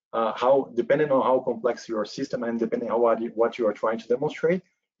depending on how complex your system and depending on what you are trying to demonstrate,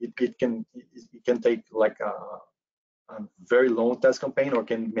 it can take like a very long test campaign, or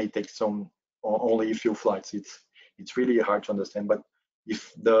may take some only a few flights. It's really hard to understand. But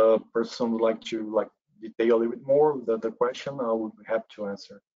if the person would like to detail a little bit more the question, I would be happy to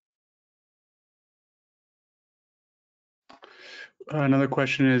answer. Another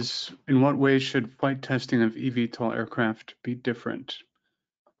question is, in what ways should flight testing of eVTOL aircraft be different,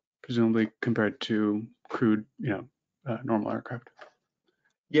 presumably compared to crewed, normal aircraft?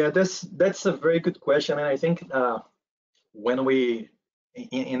 Yeah, that's a very good question, and I think when we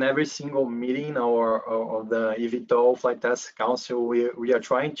in every single meeting of the eVTOL Flight Test Council, we are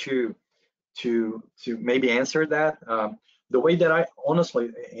trying to maybe answer that. The way that I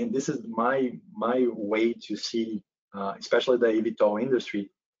honestly, and this is my way to see, especially the eVTOL industry,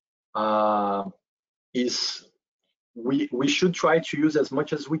 is we should try to use as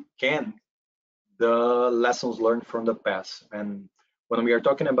much as we can the lessons learned from the past. And when we are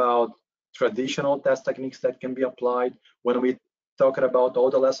talking about traditional test techniques that can be applied, when we talking about all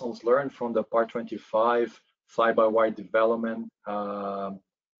the lessons learned from the Part 25 fly-by-wire development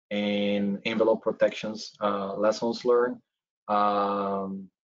and envelope protections lessons learned.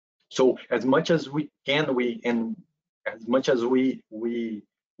 So as much as we can, as much as we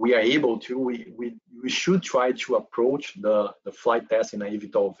are able to, we should try to approach the flight test in an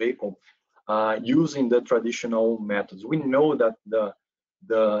eVTOL vehicle using the traditional methods. We know that the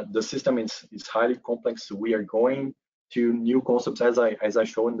system is highly complex. We are going to new concepts, as I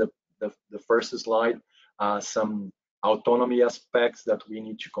showed in the first slide, some autonomy aspects that we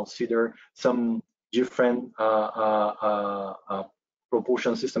need to consider, some different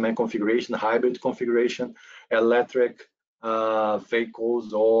propulsion system and configuration, hybrid configuration, electric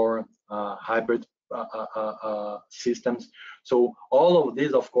vehicles or hybrid systems. So all of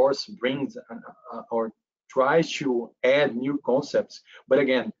this, of course, brings or tries to add new concepts. But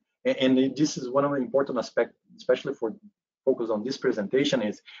again, and this is one of the important aspects, especially for focus on this presentation,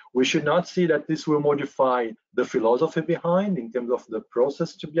 is we should not see that this will modify the philosophy behind in terms of the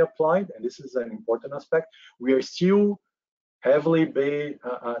process to be applied. And this is an important aspect. We are still heavily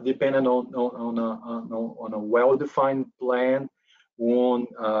dependent on a well-defined plan, on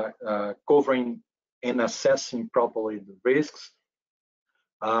covering and assessing properly the risks.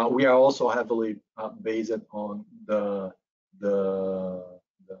 We are also heavily based on the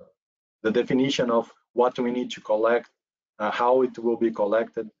definition of what we need to collect, how it will be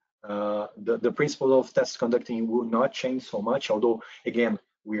collected. The principle of test conducting will not change so much, although again,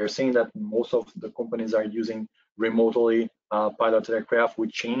 we are seeing that most of the companies are using remotely piloted aircraft. We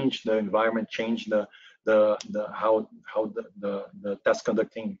change the environment, change how the test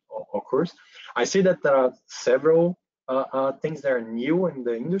conducting occurs. I see that there are several things that are new in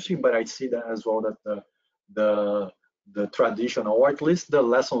the industry, but I see that as well that the traditional, or at least the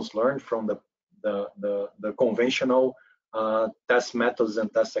lessons learned from the conventional test methods and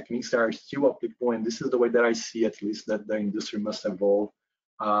test techniques are still applicable, and this is the way that I see, at least, that the industry must evolve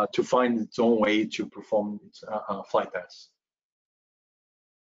to find its own way to perform its flight tests.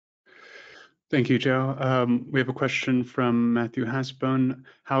 Thank you, Joe. We have a question from Matthew Hasbone.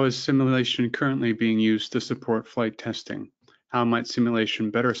 How is simulation currently being used to support flight testing? How might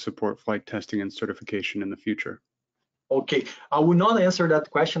simulation better support flight testing and certification in the future? Okay, I will not answer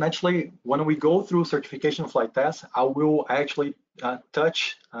that question. Actually, when we go through certification flight tests, I will actually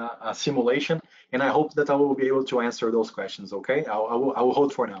touch a simulation, and I hope that I will be able to answer those questions. Okay, I will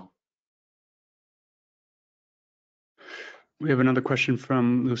hold for now. We have another question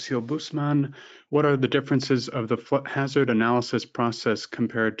from Lucille Busman. What are the differences of the hazard analysis process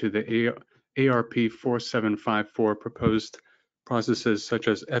compared to the ARP 4754 proposed processes such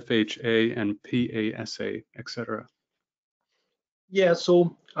as FHA and PASA, etc.? Yeah,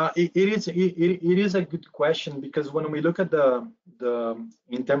 so it is a good question, because when we look at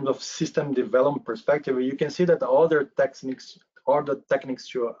in terms of system development perspective, you can see that other techniques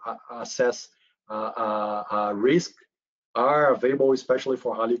to assess risk are available, especially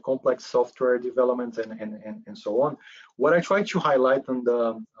for highly complex software development and so on. What I try to highlight on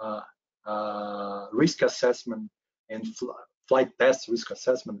the risk assessment and flight test risk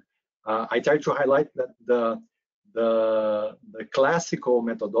assessment, I try to highlight that the classical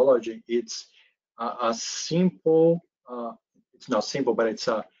methodology, it's a simple, it's not simple, but it's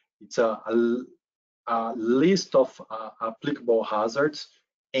a list of applicable hazards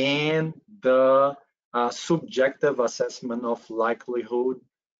and the subjective assessment of likelihood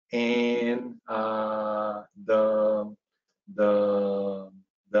and the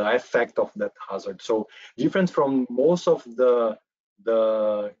effect of that hazard. So different from most of the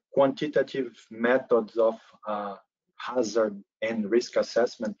quantitative methods of hazard and risk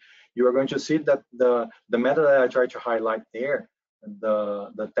assessment, you are going to see that the method that I try to highlight there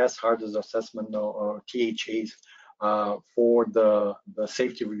test hazards assessment or THAs for the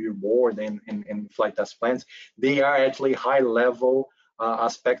safety review board and flight test plans. They are actually high level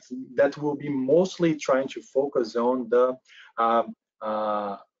aspects that will be mostly trying to focus on the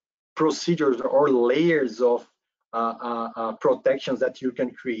procedures or layers of protections that you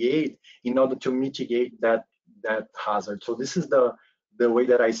can create in order to mitigate that hazard. So this is the way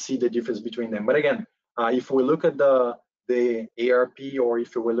that I see the difference between them. But again, if we look at the ARP, or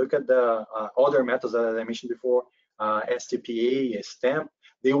if we look at the other methods that I mentioned before, STPA, STEM,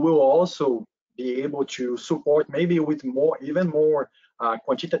 they will also be able to support, maybe with even more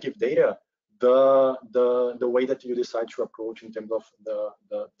quantitative data, the way that you decide to approach in terms of the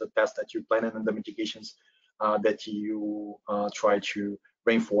test that you plan and the mitigations that you try to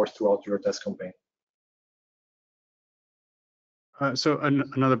reinforce throughout your test campaign. So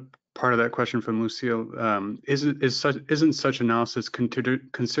another part of that question from Lucille, isn't such analysis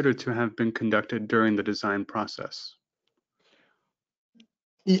considered to have been conducted during the design process?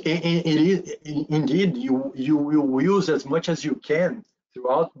 Indeed, you will use as much as you can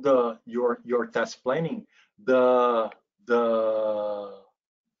throughout your test planning the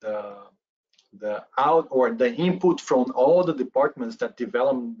out or the input from all the departments that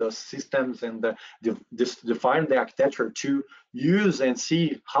develop the systems and define the architecture to use and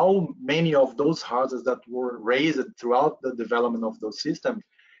see how many of those hazards that were raised throughout the development of those systems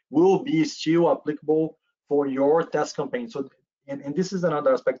will be still applicable for your test campaign. So, and this is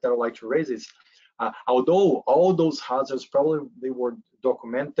another aspect that I'd like to raise is, although all those hazards probably they were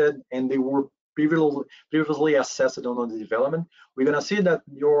documented and they were previously assessed on the development, we're gonna see that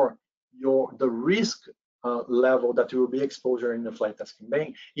the risk level that you will be exposure in the flight test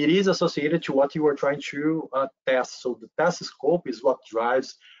campaign, it is associated to what you are trying to test. So the test scope is what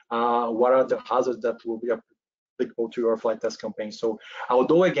drives what are the hazards that will be applicable to your flight test campaign. So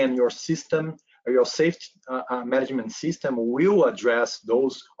although again your system or your safety management system will address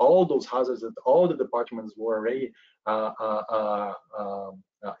all those hazards that all the departments were already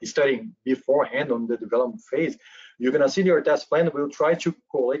studying beforehand on the development phase, you're going to see your test plan will try to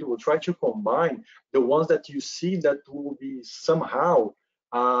collate, will try to combine the ones that you see that will be somehow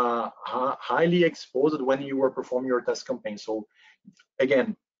highly exposed when you are performing your test campaign. So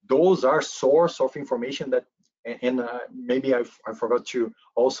again, those are source of information that, and maybe I forgot to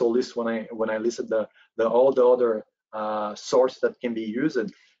also list when I listed all the other sources that can be used.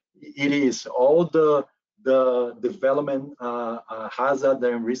 It is all the development hazard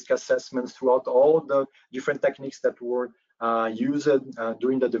and risk assessments throughout all the different techniques that were used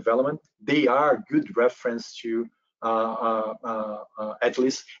during the development. They are good reference to at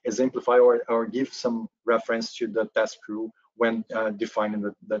least exemplify or give some reference to the test crew when defining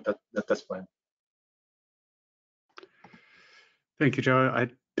the test plan. Thank you, João. I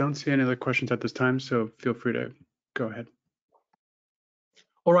don't see any other questions at this time, so feel free to go ahead.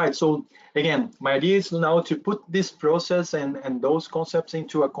 All right, so again, my idea is now to put this process and those concepts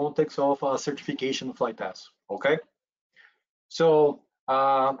into a context of a certification flight test, okay? So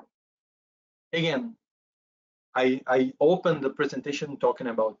again, I opened the presentation talking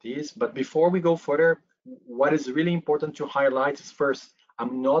about this, but before we go further, what is really important to highlight is first,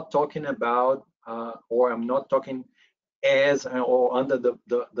 I'm not talking about, or I'm not talking as or under the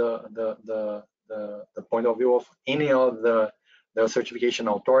point of view of any of the certification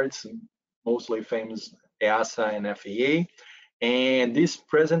authorities, mostly famous EASA and FAA. And this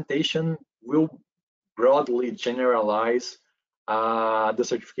presentation will broadly generalize the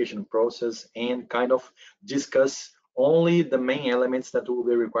certification process and kind of discuss only the main elements that will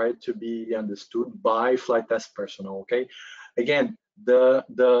be required to be understood by flight test personnel, okay? Again, the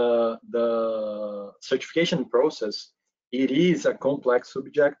certification process, it is a complex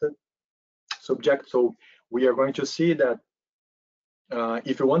subject, so we are going to see that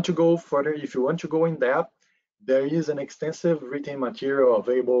if you want to go further, if you want to go in depth, there is an extensive written material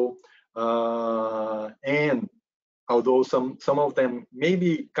available, and although some of them may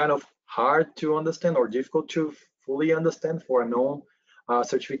be kind of hard to understand or difficult to fully understand for a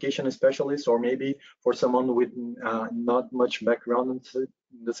non-certification specialist, or maybe for someone with not much background in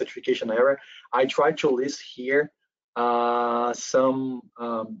the certification area, I try to list here some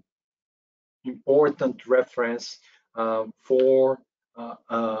important reference for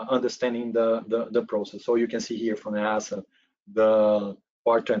understanding the process. So you can see here from EASA, the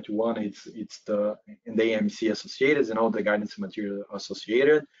part 21, it's the AMC associated and all the guidance material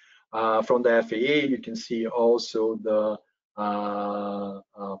associated. From the FAA, you can see also the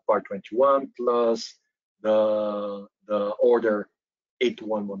part 21 plus the order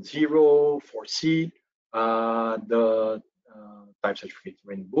 8110 for C, the type certificate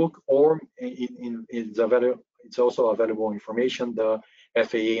written book, or it's also available information, the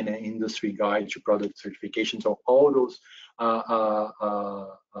FAA and Industry Guide to Product Certification. So all those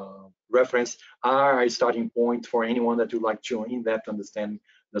reference are a starting point for anyone that would like to in-depth understand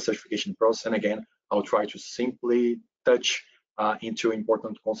the certification process. And again, I'll try to simply touch into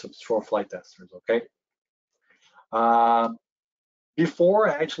important concepts for flight testers. Okay. Before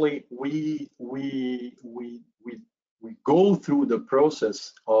actually we go through the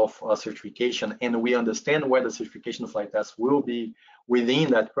process of certification and we understand where the certification flight test will be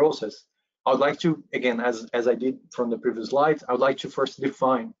within that process, I would like to, again, as I did from the previous slides, I would like to first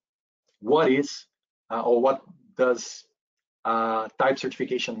define what is or what does type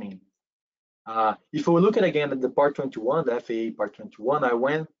certification mean. If we look at again at the Part 21, the FAA Part 21, I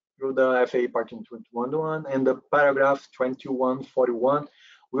went through the FAA Part 21 one, and the paragraph 2141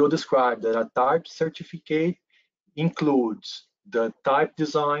 will describe that a type certificate includes the type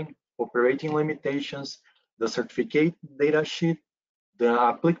design, operating limitations, the certificate data sheet, the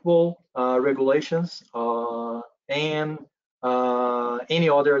applicable regulations, and any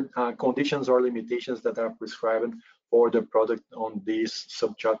other conditions or limitations that are prescribed for the product on this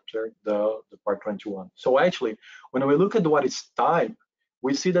subchapter, the Part 21. So actually, when we look at what is type,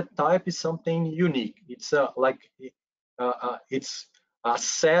 we see that type is something unique. It's it's a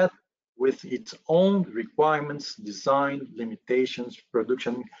set with its own requirements, design, limitations,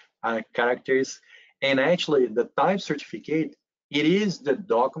 production characters, and actually the type certificate, it is the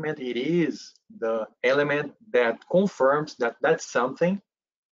document, it is the element that confirms that that's something,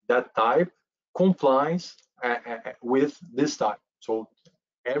 that type complies with this type. So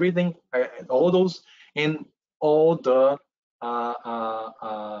everything, all those, and all the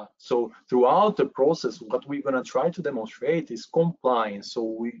so throughout the process, what we're going to try to demonstrate is compliance.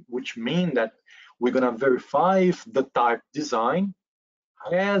 So which means that we're going to verify if the type design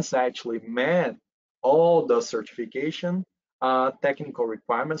has actually met all the certification technical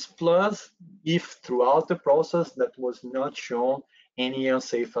requirements, plus if throughout the process that was not shown any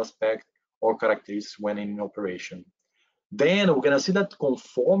unsafe aspect or characteristics when in operation. Then we're going to see that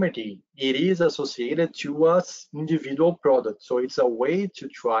conformity, it is associated to us individual product. So it's a way to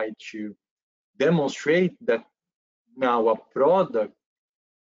try to demonstrate that now a product,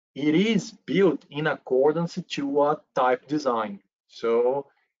 it is built in accordance to a type design. So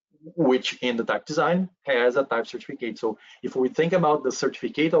which in the type design has a type certificate. So if we think about the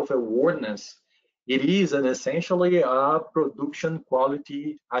certificate of airworthiness, it is an essentially a production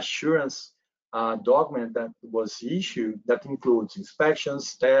quality assurance document that was issued that includes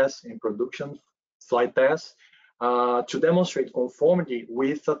inspections, tests, and production flight tests to demonstrate conformity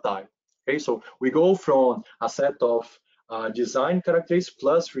with a type. Okay, so we go from a set of design characteristics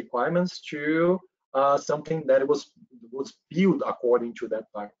plus requirements to something that was built according to that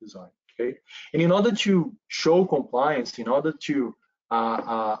type design. Okay, and in order to show compliance, in order to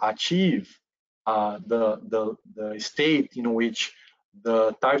achieve the state in which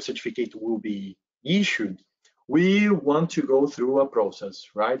the type certificate will be issued, we want to go through a process,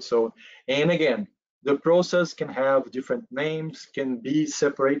 right? So, and again, the process can have different names, can be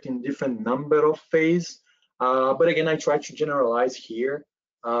separated in different number of phases, but again, I try to generalize here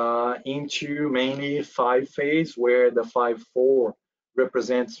into mainly 5 phases, where the 5.4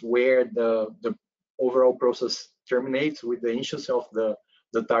 represents where the overall process terminates with the issuance of the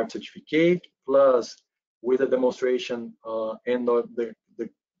type certificate, plus with a demonstration and the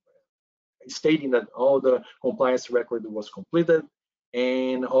stating that all the compliance record was completed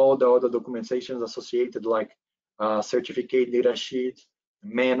and all the other documentations associated, like certificate data sheet,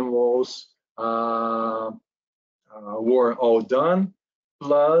 manuals, were all done,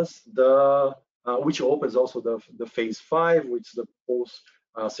 plus the which opens also the phase 5, which is the post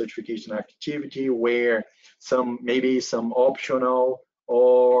certification activity, where maybe some optional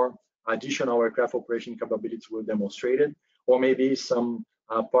or additional aircraft operation capabilities were demonstrated, or maybe some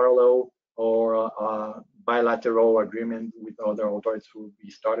parallel or bilateral agreement with other authorities will be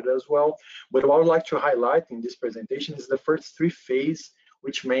started as well. But what I would like to highlight in this presentation is the first 3 phases,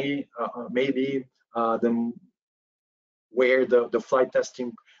 which may be where the flight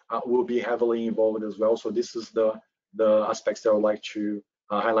testing will be heavily involved as well. So this is the aspects that I would like to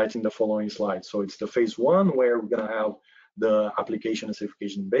highlight in the following slides. So it's the phase 1, where we're going to have the application and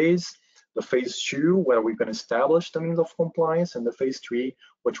certification base, the phase 2, where we can establish the means of compliance, and the phase 3,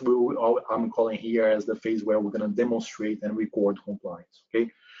 which I'm calling here as the phase where we're going to demonstrate and record compliance. Okay,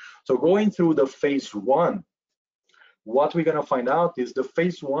 so going through the phase 1, what we're going to find out is the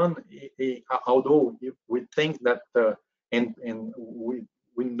phase 1, although we think that and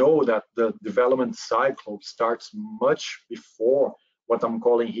we we know that the development cycle starts much before what I'm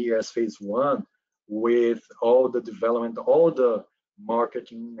calling here as phase 1, with all the development, all the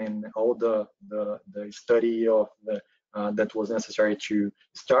marketing, and all the study of that was necessary to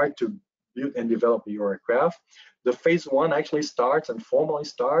start to build and develop your aircraft. The phase 1 actually starts and formally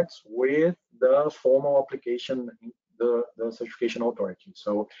starts with the formal application in the certification authority.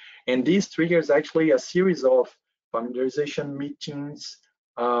 So, and this triggers actually a series of familiarization meetings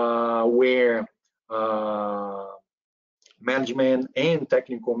where management and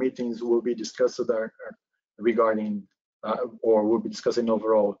technical meetings will be discussed regarding or will be discussing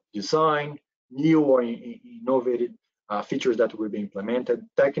overall design, new or innovative features that will be implemented,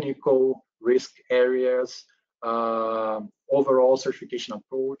 technical risk areas, overall certification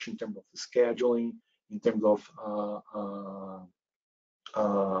approach in terms of the scheduling, in terms of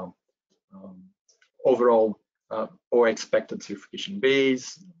overall or expected certification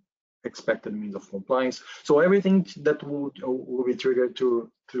base, expected means of compliance. So everything that will be triggered through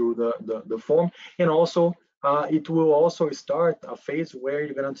the form, and also it will also start a phase where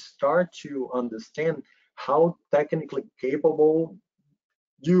you're going to start to understand how technically capable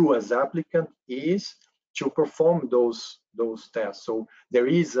you as applicant is to perform those tests. So there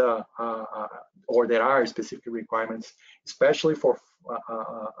is or there are specific requirements, especially for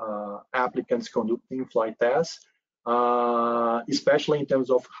applicants conducting flight tests, especially in terms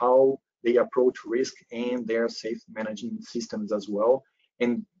of how they approach risk and their safe managing systems as well.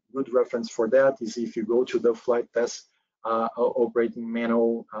 And good reference for that is if you go to the flight test operating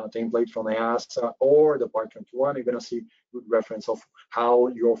manual template from EASA or the Part 21, you're going to see good reference of how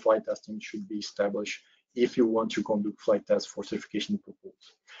your flight testing should be established if you want to conduct flight tests for certification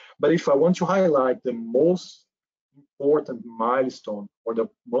purposes. But if I want to highlight the most important milestone or the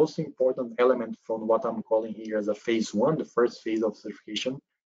most important element from what I'm calling here as a phase 1, the first phase of certification,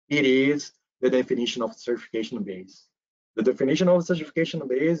 it is the definition of certification base. The definition of certification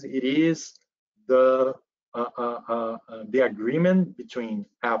base, it is the agreement between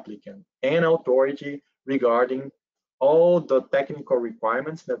applicant and authority regarding all the technical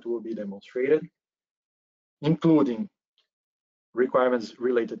requirements that will be demonstrated, including requirements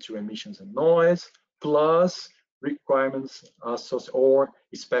related to emissions and noise, plus requirements or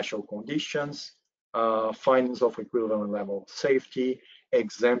special conditions, findings of equivalent level of safety,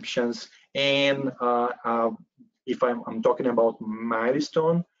 exemptions, and if I'm talking about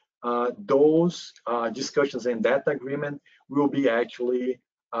milestone, those discussions in that agreement will be actually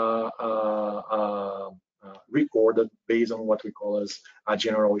recorded based on what we call as a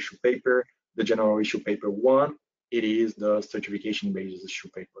general issue paper. The general issue paper 1, it is the certification basis issue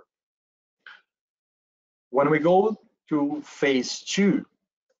paper. When we go to phase 2,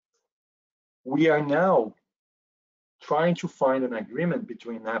 we are now trying to find an agreement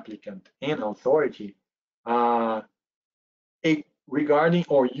between applicant and authority regarding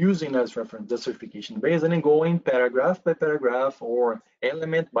or using as reference the certification base, and then going paragraph by paragraph or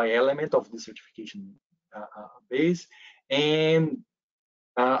element by element of the certification base, and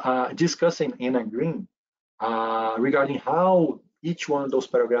discussing and agreeing regarding how each one of those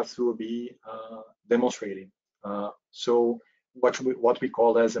paragraphs will be demonstrated. So what we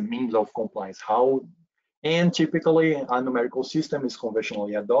call as a means of compliance. And typically a numerical system is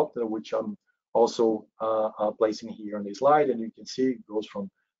conventionally adopted, which I'm also placing here on the slide, and you can see it goes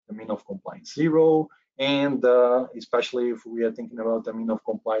from the mean of compliance 0, and especially if we are thinking about the mean of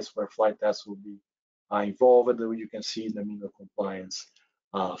compliance where flight tests will be involved, you can see the mean of compliance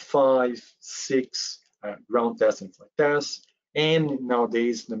 5, 6, ground tests and flight tests, and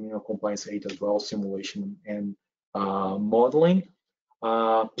nowadays the mean of compliance 8 as well, simulation and modeling.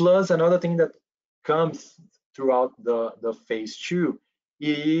 Plus another thing that comes throughout the phase 2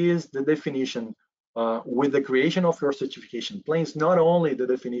 is the definition with the creation of your certification plans, not only the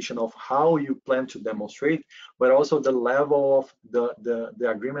definition of how you plan to demonstrate, but also the level of the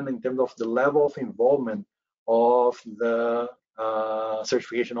agreement in terms of the level of involvement of the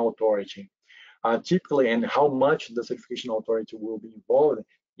certification authority. Typically, and how much the certification authority will be involved,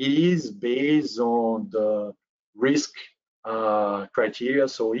 it is based on the risk criteria.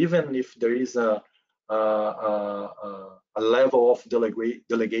 So even if there is a level of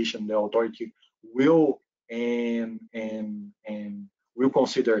delegation, the authority will will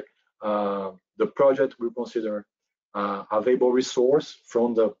consider the project, will consider available resource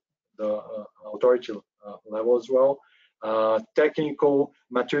from the authority level as well, technical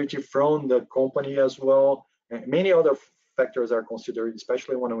maturity from the company as well, and many other factors are considered,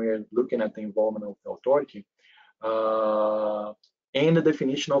 especially when we are looking at the involvement of the authority, and the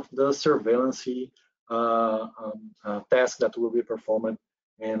definition of the surveillance task that will be performed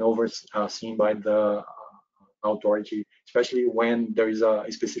and overseen by the authority, especially when there is a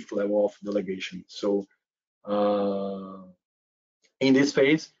specific level of delegation. So in this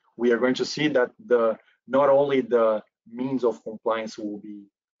phase, we are going to see that not only the means of compliance will be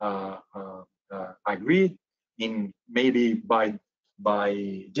agreed in, maybe by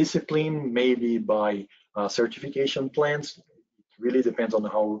discipline, maybe by certification plans. It really depends on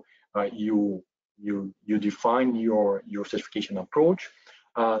how you define your certification approach.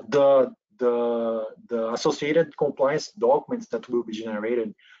 The associated compliance documents that will be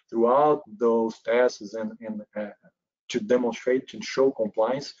generated throughout those tests and to demonstrate and show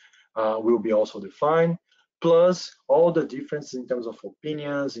compliance will be also defined, plus all the differences in terms of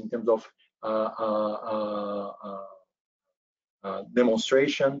opinions, in terms of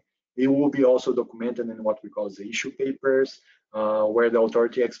demonstration. It will be also documented in what we call the issue papers, where the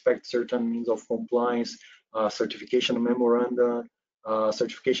authority expects certain means of compliance, certification memoranda,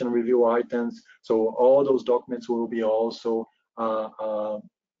 certification review items. So all those documents will be also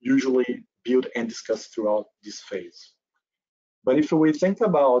usually built and discussed throughout this phase. But if we think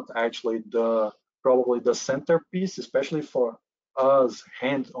about actually probably the centerpiece, especially for us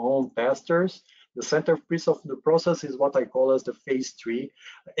hands-on testers, the centerpiece of the process is what I call as the phase 3.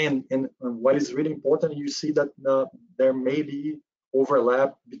 And what is really important, you see that there may be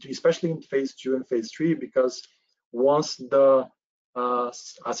overlap between, especially in phase 2 and phase 3, because once a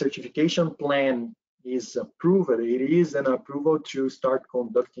certification plan is approved, it is an approval to start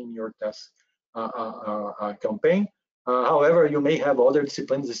conducting your test campaign. However, you may have other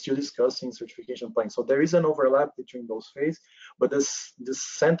disciplines still discussing certification plans. So there is an overlap between those phases, but this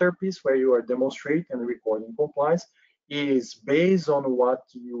centerpiece where you are demonstrating and recording compliance is based on what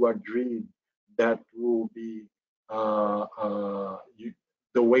you agreed that will be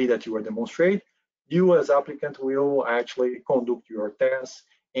the way that you are demonstrate. You as applicant will actually conduct your tests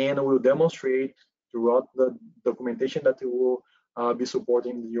and will demonstrate throughout the documentation that you will be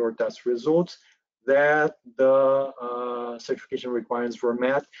supporting your test results that the certification requirements were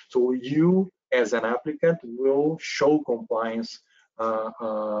met. So you as an applicant will show compliance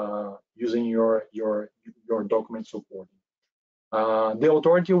using your document supporting. The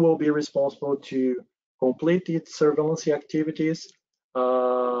authority will be responsible to complete its surveillance activities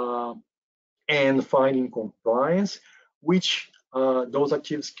and finding compliance, which those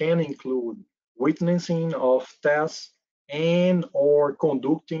activities can include witnessing of tests and or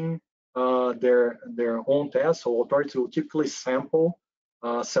conducting their own tests. So authorities will typically sample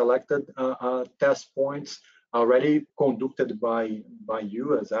selected test points already conducted by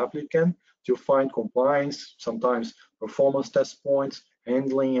you as applicant to find compliance, sometimes performance test points,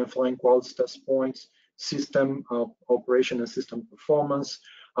 handling and flying quality test points, system operation and system performance,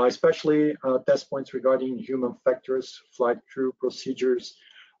 especially test points regarding human factors, flight crew procedures,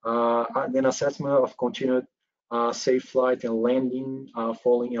 and then assessment of continued safe flight and landing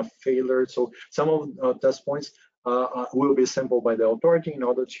following a failure. So some of test points will be sampled by the authority in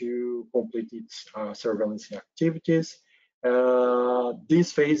order to complete its surveillance activities.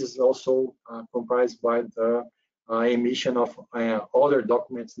 This phase is also comprised by the emission of other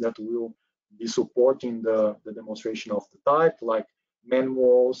documents that will be supporting the demonstration of the type, like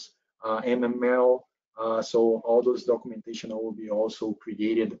manuals, MML. So all those documentation will be also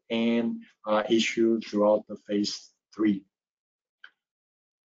created and issued throughout the phase 3.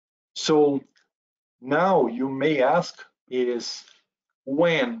 So now you may ask is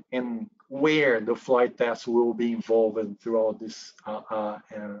when and where the flight test will be involved throughout this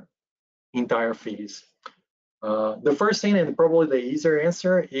entire phase. The first thing, and probably the easier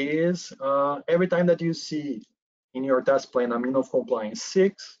answer, is every time that you see in your test plan a mean of compliance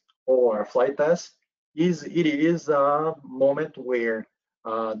 6 or a flight test, it is a moment where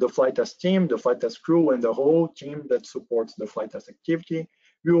the flight test team, the flight test crew, and the whole team that supports the flight test activity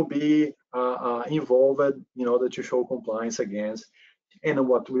will be involved in order to show compliance against, and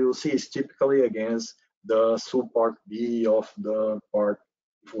what we will see is typically against the subpart B of the part,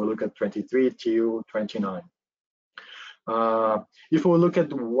 if we look at 23 to 29. If we look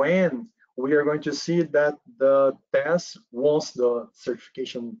at when, we are going to see that the test, once the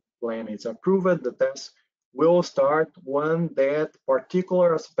certification plan is approved, the test will start when that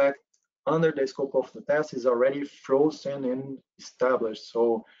particular aspect under the scope of the test is already frozen and established.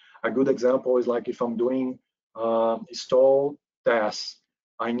 So a good example is like if I'm doing STOL tests,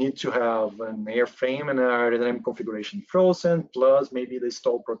 I need to have an airframe and an aerodynamic configuration frozen, plus maybe the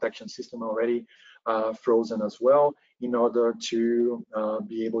STOL protection system already frozen as well, in order to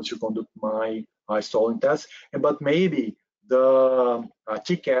be able to conduct my stalling test. But maybe the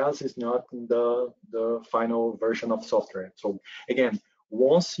TCAS is not in the final version of software. So again,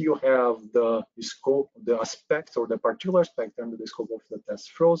 once you have the scope, the aspect or the particular aspect under the scope of the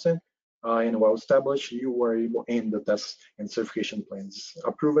test frozen and well established, you were able, in the test and certification plans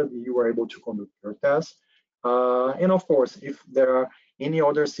approved, you were able to conduct your test. And of course, if there are any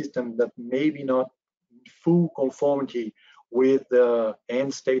other system that maybe not in full conformity with the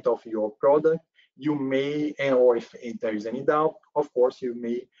end state of your product, you may, or if there is any doubt, of course, you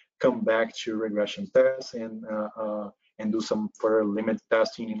may come back to regression tests and do some further limit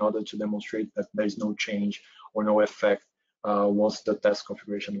testing in order to demonstrate that there is no change or no effect once the test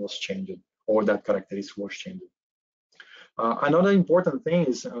configuration was changed or that characteristic was changed. Another important thing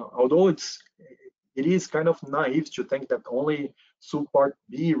is, although it is kind of naive to think that only subpart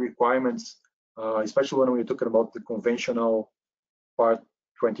B requirements, especially when we're talking about the conventional part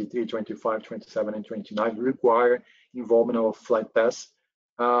 23, 25, 27, and 29, require involvement of flight tests.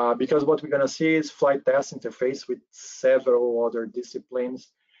 Because what we're going to see is flight test interface with several other disciplines,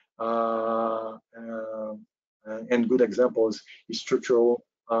 and good examples is structural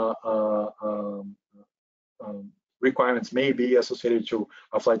requirements may be associated to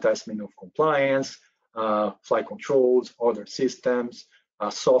a flight test mean of compliance, flight controls, other systems,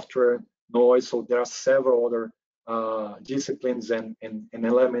 software, noise. So there are several other disciplines and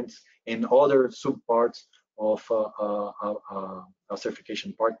elements and other subparts of a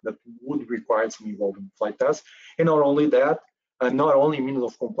certification part that would require some involvement in flight tests. And not only that, not only means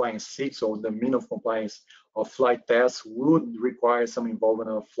of compliance 6 or the mean of compliance of flight tests would require some involvement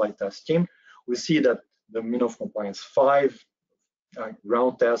of flight test team. We see that the mean of compliance 5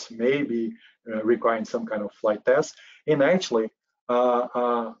 ground tests may be requiring some kind of flight test. And actually,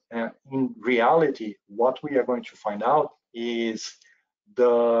 in reality, what we are going to find out is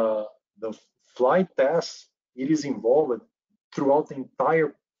the flight test, it is involved throughout the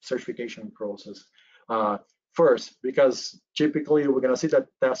entire certification process. First, because typically we're going to see that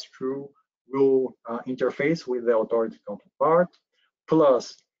test crew will interface with the authority counterpart,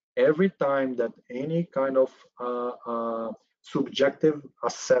 plus every time that any kind of subjective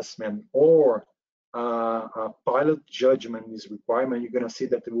assessment or pilot judgment is requirement, you're going to see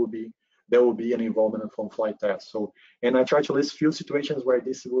that there will be an involvement from flight test. So, and I try to list few situations where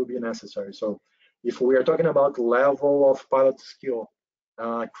this will be necessary. So, if we are talking about level of pilot skill,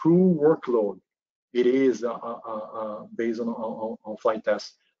 crew workload, it is based on flight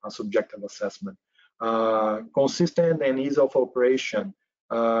test subjective assessment. Consistent and ease of operation,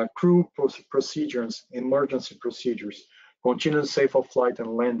 crew procedures, emergency procedures, continuous safe of flight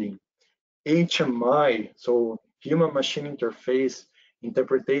and landing, HMI, so human machine interface,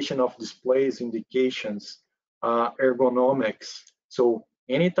 interpretation of displays, indications, ergonomics. So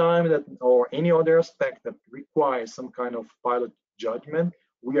anytime that or any other aspect that requires some kind of pilot judgment,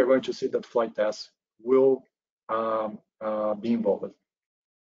 we are going to see that flight tests will be involved.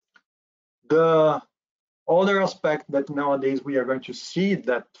 The other aspect that nowadays we are going to see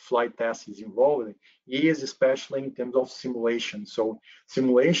that flight test is involved is especially in terms of simulation. So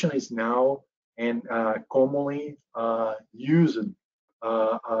simulation is now and commonly used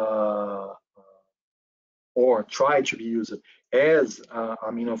or try to be used as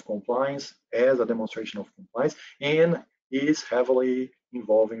a mean of compliance, as a demonstration of compliance, and is heavily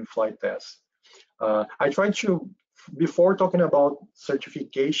involving flight tests. I try to, before talking about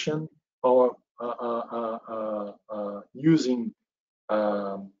certification or using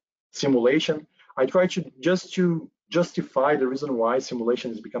simulation, I try to justify the reason why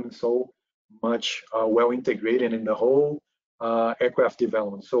simulation is becoming so much well integrated in the whole aircraft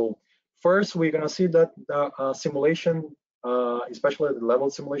development. So first, we're going to see that simulation, especially the level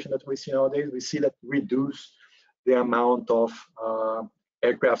of simulation that we see nowadays, we see that reduce the amount of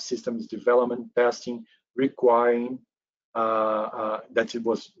aircraft systems development testing requiring that's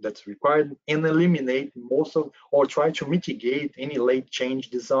required, and eliminate most of, or try to mitigate any late change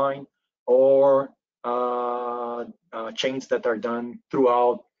design or changes that are done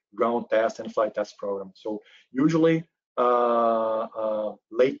throughout ground test and flight test program. So usually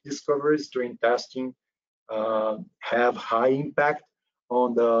late discoveries during testing have high impact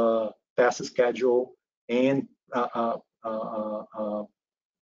on the test schedule and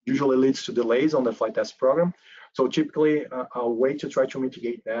usually leads to delays on the flight test program. So typically a way to try to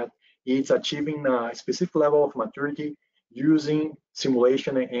mitigate that is achieving a specific level of maturity using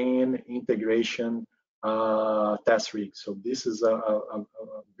simulation and integration test rigs. So this is a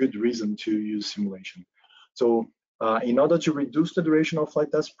good reason to use simulation. So in order to reduce the duration of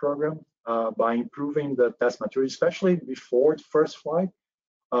flight test program by improving the test maturity, especially before the first flight,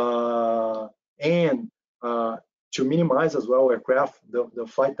 and to minimize as well the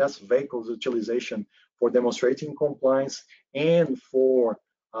flight test vehicles utilization for demonstrating compliance and for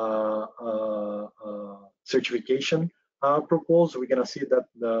certification purpose. We're gonna see that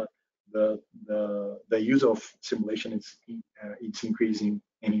the use of simulation is it's increasing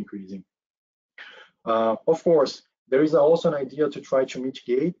and increasing. Of course, there is also an idea to try to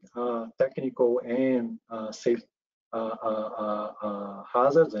mitigate technical and safe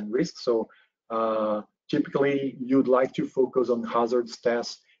hazards and risks. So typically, you'd like to focus on hazards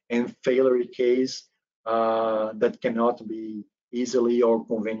tests and failure case that cannot be easily or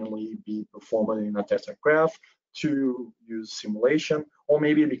conveniently be performed in a test aircraft, to use simulation, or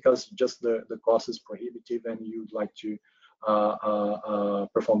maybe because just the cost is prohibitive and you'd like to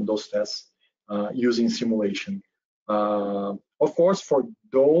perform those tests using simulation. Of course, for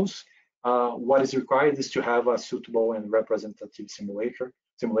those, what is required is to have a suitable and representative simulator,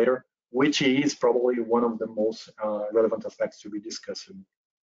 which is probably one of the most relevant aspects to be discussed.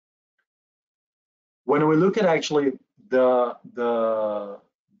 When we look at actually the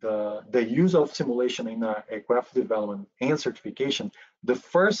use of simulation in aircraft development and certification, the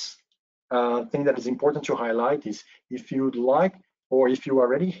first thing that is important to highlight is if you'd like, or if you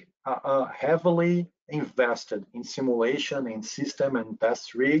already heavily invested in simulation and system and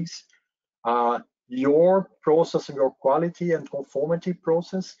test rigs, your process, your quality and conformity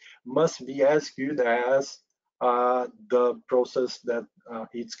process must be as good as the process that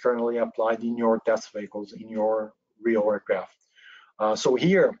it's currently applied in your test vehicles, in your real aircraft. So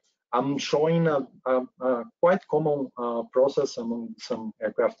here I'm showing a quite common process among some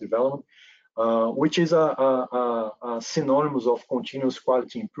aircraft development, which is a synonymous of continuous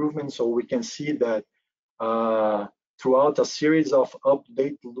quality improvement. So we can see that throughout a series of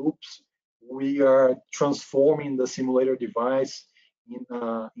update loops, we are transforming the simulator device in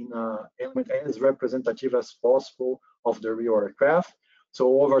a element as representative as possible of the real aircraft.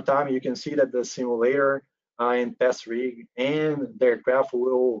 So over time, you can see that the simulator and test rig and the aircraft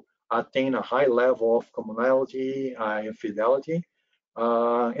will attain a high level of commonality and fidelity.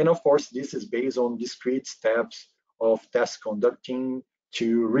 And of course, this is based on discrete steps of test conducting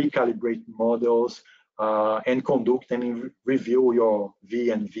to recalibrate models and conduct and review your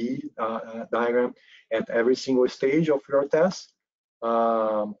V and V diagram at every single stage of your test.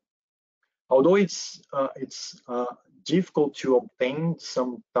 Although it's difficult to obtain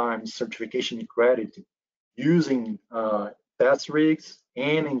sometimes certification credit using test rigs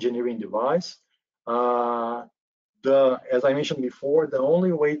and engineering device, as I mentioned before, the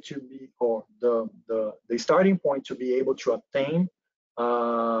only way to be, or the starting point to be able to obtain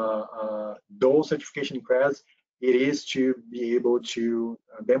those certification credits, it is to be able to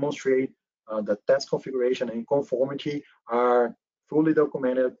demonstrate the test configuration and conformity are fully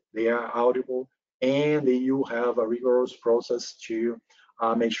documented, they are auditable, and you have a rigorous process to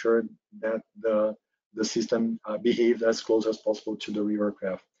make sure that the system behaves as close as possible to the real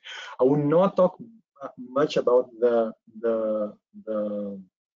aircraft. I will not talk much about the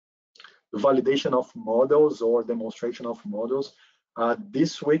validation of models or demonstration of models.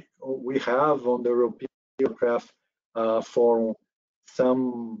 This week we have on the European aircraft for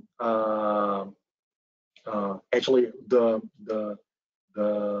some actually the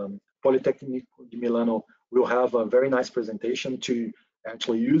Polytechnic di Milano will have a very nice presentation to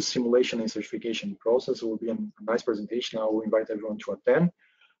actually use simulation and certification process. It will be a nice presentation. I will invite everyone to attend.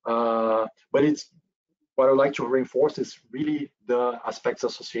 But it's what I would like to reinforce is really the aspects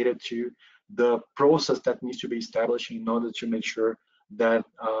associated to the process that needs to be established in order to make sure that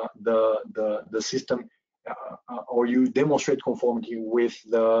the system or you demonstrate conformity with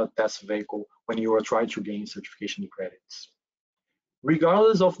the test vehicle when you are trying to gain certification credits.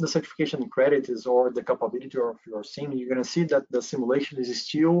 Regardless of the certification credits or the capability of your sim, you're going to see that the simulation is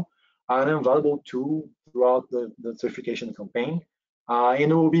still an invaluable tool throughout the certification campaign,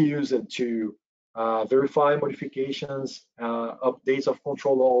 and it will be used to verify modifications, updates of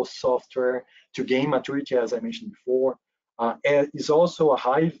control law software to gain maturity, as I mentioned before. And it's also a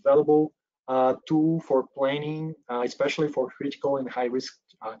high valuable tool for planning, especially for critical and high risk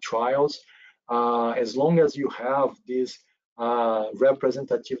trials. As long as you have this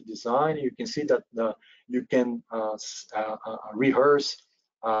representative design, you can see that you can rehearse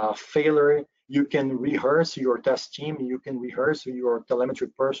failure, you can rehearse your test team, you can rehearse your telemetry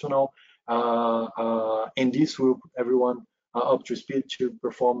personnel, and this will put everyone up to speed to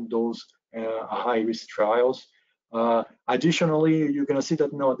perform those high risk trials. Additionally, you're going to see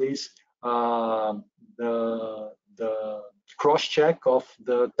that nowadays the cross-check of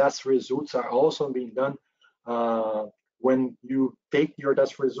the test results are also being done when you take your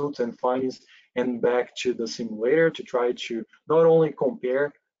test results and findings and back to the simulator to try to not only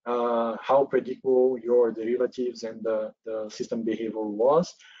compare how predictable your derivatives and the system behavior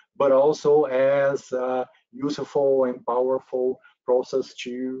was, but also as a useful and powerful process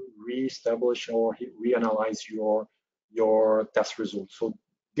to reestablish or reanalyze your test results. So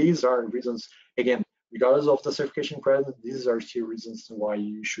these are reasons, again, regardless of the certification credit, these are still reasons why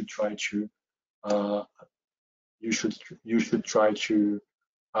you should try to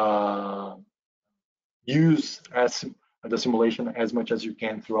use the simulation as much as you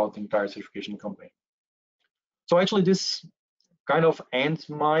can throughout the entire certification campaign. So actually, this kind of ends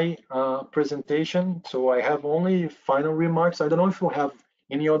my presentation. So I have only final remarks. I don't know if you have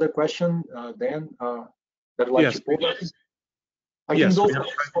any other question, Dan, that I'd like to pose. I can go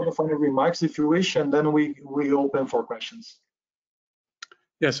for the final remarks if you wish, and then we open for questions.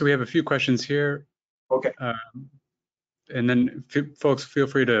 Yeah, so we have a few questions here. Okay. And then folks, feel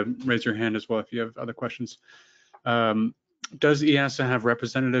free to raise your hand as well if you have other questions. Does EASA have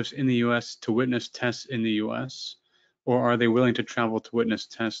representatives in the US to witness tests in the US? Or are they willing to travel to witness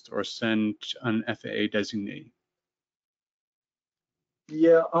tests or send an FAA designee?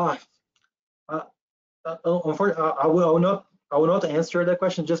 Yeah, unfortunately, I will not answer that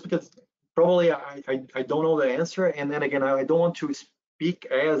question just because probably I don't know the answer, and then again I don't want to speak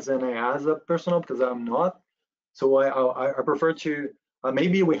as an EASA personnel because I'm not. So I prefer to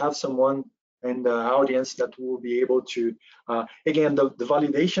maybe we have someone in the audience that will be able to again the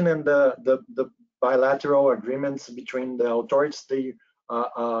validation and the bilateral agreements between the authorities, they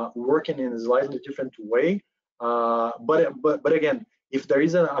working in a slightly different way. But again, if there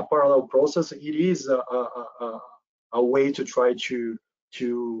is a parallel process, it is a way to try to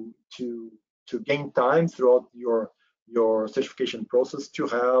gain time throughout your certification process to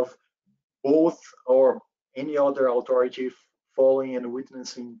have both or any other authority following and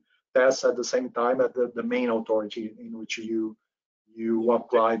witnessing tests at the same time at the main authority in which you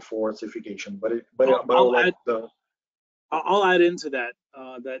applied for certification. I'll add into that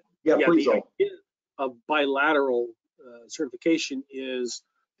please. The idea of bilateral certification is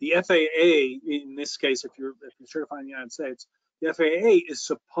the FAA, in this case, if you're certifying the United States, the FAA is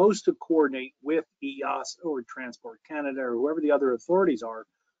supposed to coordinate with EASA or Transport Canada or whoever the other authorities are,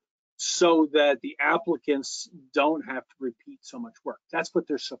 so that the applicants don't have to repeat so much work. That's what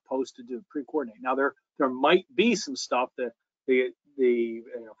they're supposed to do, pre-coordinate. Now there might be some stuff that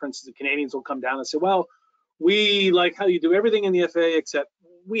for instance, the Canadians will come down and say, well, we like how you do everything in the FAA except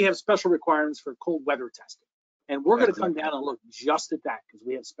we have special requirements for cold weather testing. And we're going to come down and look just at that because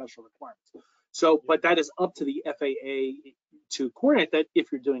we have special requirements. So, but that is up to the FAA to coordinate that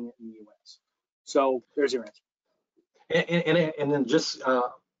if you're doing it in the US. So there's your answer. And then just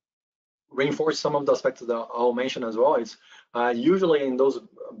reinforce some of the aspects that I'll mention as well is usually in those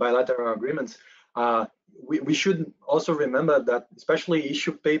bilateral agreements, we should also remember that especially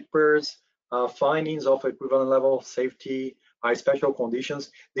issue papers, findings of equivalent level of safety, special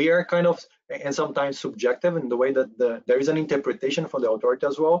conditions, they are kind of and sometimes subjective in the way that there is an interpretation from the authority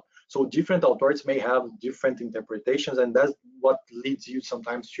as well. So different authorities may have different interpretations, and that's what leads you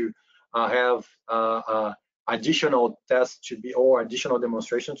sometimes to have additional tests to be or additional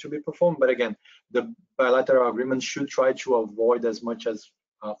demonstrations to be performed. But again, the bilateral agreement should try to avoid as much as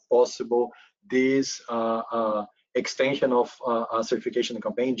possible this extension of a certification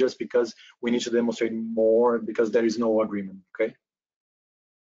campaign just because we need to demonstrate more because there is no agreement. Okay.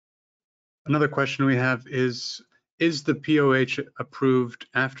 Another question we have is the POH approved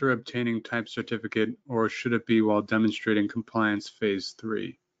after obtaining type certificate, or should it be while demonstrating compliance phase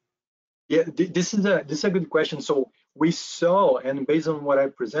 3? Yeah, this is a good question. So we saw, and based on what I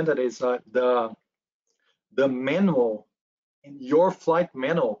presented, is the manual, in your flight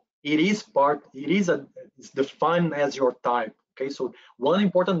manual, it's defined as your type. Okay, so one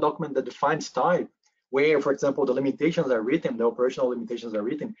important document that defines type, where, for example, the limitations are written, the operational limitations are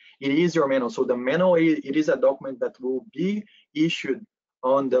written, it is your manual. So the manual, it is a document that will be issued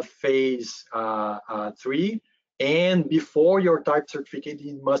on the phase 3, and before your type certificate,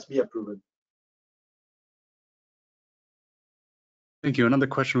 it must be approved. Thank you. Another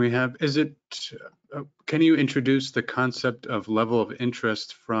question we have, can you introduce the concept of level of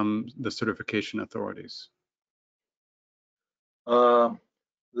interest from the certification authorities?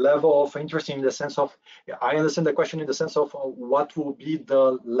 Level of interest in the sense of, I understand the question in the sense of what will be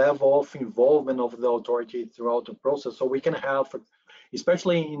the level of involvement of the authority throughout the process. So we can have,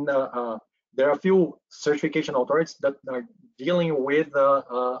 especially in there are a few certification authorities that are dealing with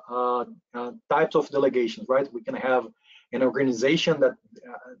types of delegations, right? We can have an organization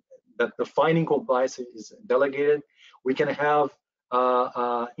that defining compliance is delegated. We can have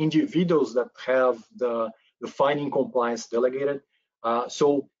individuals that have the finding compliance delegated.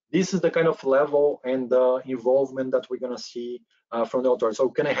 So this is the kind of level and the involvement that we're going to see from the authority. So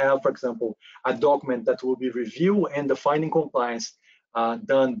we're going to have, for example, a document that will be reviewed and the finding compliance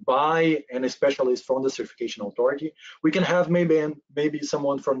done by an specialist from the certification authority. We can have maybe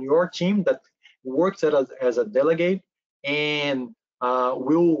someone from your team that works as a delegate and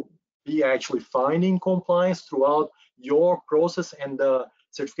will be actually finding compliance throughout your process, and the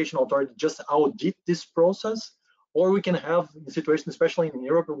certification authority just audit this process. Or we can have situations, especially in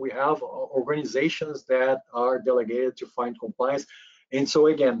Europe, we have organizations that are delegated to find compliance. And so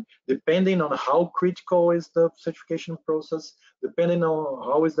again, depending on how critical is the certification process, depending on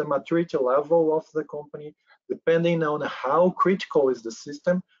how is the maturity level of the company, depending on how critical is the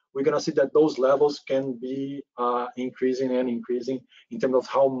system, we're going to see that those levels can be increasing and increasing in terms of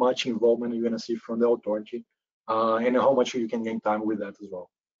how much involvement you're going to see from the authority and how much you can gain time with that as well.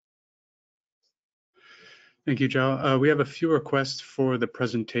 Thank you, João. We have a few requests for the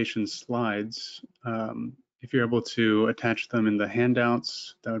presentation slides. If you're able to attach them in the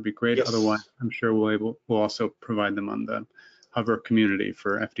handouts, that would be great. Yes. Otherwise, I'm sure we'll also provide them on the Hover community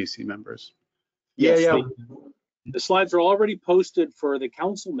for FTC members. Yes, Yeah. The slides are already posted for the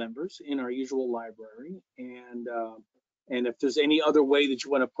council members in our usual library, and if there's any other way that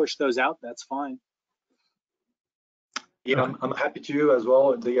you want to push those out, that's fine. Yeah, Okay. I'm happy to as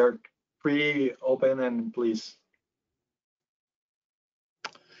well. They are pretty open, and please.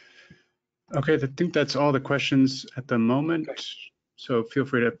 Okay, I think that's all the questions at the moment. Okay. So feel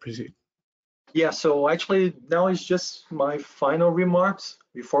free to proceed. Yeah, so actually now it's just my final remarks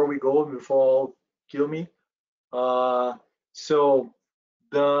before we go, before kill me. So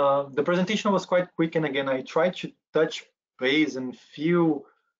the presentation was quite quick, and again, I tried to touch base and few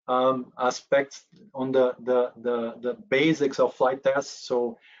aspects on the basics of flight tests.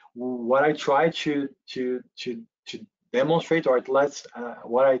 So what I tried to demonstrate, or at least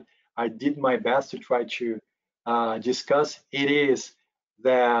what I did my best to try to discuss, it is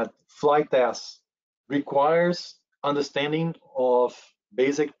that flight tests requires understanding of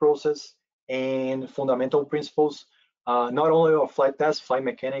basic process and fundamental principles, not only of flight tests, flight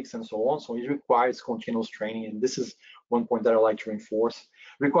mechanics, and so on. So it requires continuous training, and this is one point that I like to reinforce.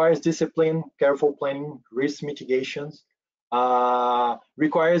 Requires discipline, careful planning, risk mitigations,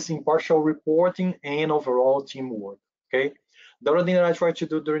 requires impartial reporting, and overall teamwork. Okay. The other thing that I tried to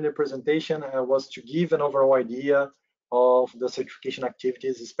do during the presentation was to give an overall idea of the certification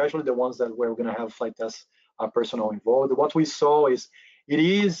activities, especially the ones that we're going to have flight test personnel involved. What we saw is it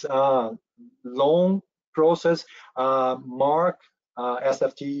is a long process. Mark,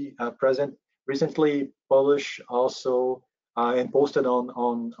 SFT present, recently published also and posted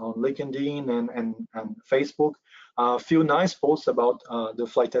on LinkedIn and Facebook a few nice posts about the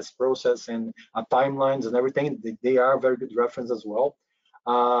flight test process and timelines and everything. They are very good reference as well.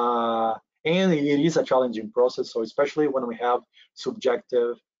 And it is a challenging process, so especially when we have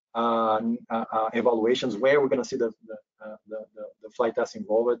subjective evaluations where we're going to see the flight test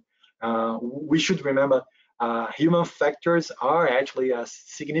involved. We should remember human factors are actually a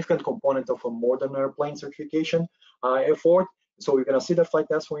significant component of a modern airplane certification effort. So you're going to see the flight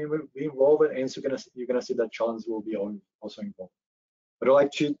test when you be involved, and so you're going to see that challenge will be also involved. But I'd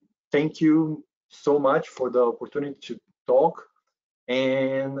like to thank you so much for the opportunity to talk.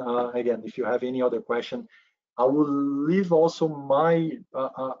 And again, if you have any other question, I will leave also my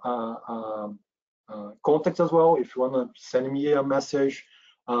contact as well. If you want to send me a message,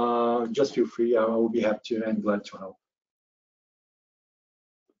 just feel free. I will be happy to and glad to help.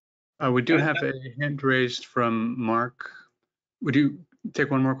 We do have a hand raised from Mark. Would you take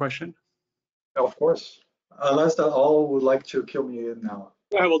one more question? Of course. Unless they all would like to kill me now.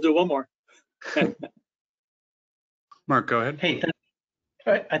 I will do one more. Mark, go ahead. Hey,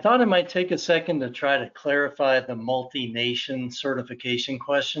 I thought it might take a second to try to clarify the multi-nation certification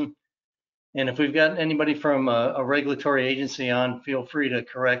question. And if we've got anybody from a regulatory agency on, feel free to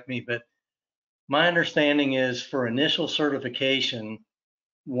correct me. But my understanding is for initial certification,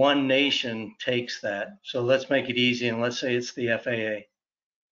 one nation takes that. So let's make it easy, and let's say it's the FAA.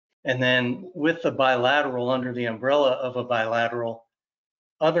 And then with the bilateral, under the umbrella of a bilateral,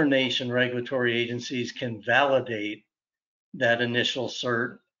 other nation regulatory agencies can validate that initial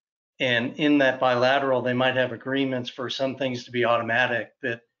cert. And in that bilateral, they might have agreements for some things to be automatic,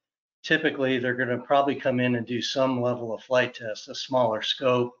 that typically they're going to probably come in and do some level of flight test, a smaller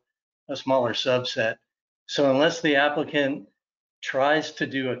scope, a smaller subset. So unless the applicant tries to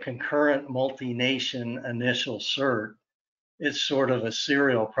do a concurrent multi-nation initial cert, it's sort of a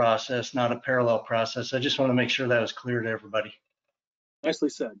serial process, not a parallel process. I just want to make sure that was clear to everybody. Nicely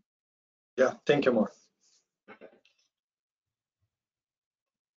said. Yeah, thank you, more.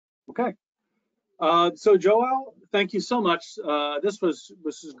 Okay. So João, thank you so much. This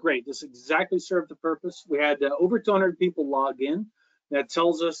was great. This exactly served the purpose. We had over 200 people log in. That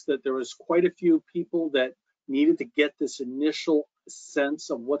tells us that there was quite a few people that needed to get this initial sense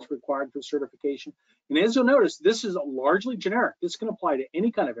of what's required for certification. And as you'll notice, this is largely generic. This can apply to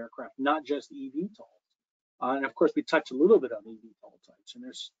any kind of aircraft, not just eVTOL. And of course, we touched a little bit on eVTOL types, and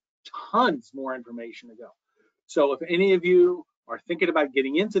there's tons more information to go. So if any of you are thinking about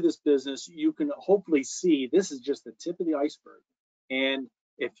getting into this business, you can hopefully see this is just the tip of the iceberg. And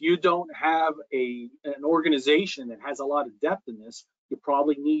if you don't have an organization that has a lot of depth in this, you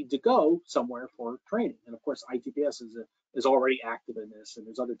probably need to go somewhere for training. And of course, ITPS is already active in this, and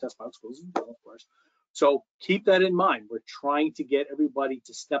there's other test pilot schools, of course. So keep that in mind. We're trying to get everybody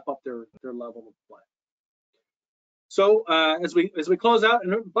to step up their level of play. So as we close out,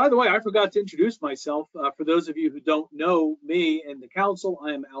 and by the way, I forgot to introduce myself. For those of you who don't know me and the council,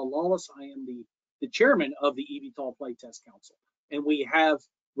 I am Al Lawless. I am the chairman of the eVTOL Flight Test Council. And we have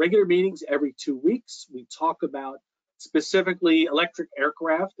regular meetings every 2 weeks. We talk about specifically electric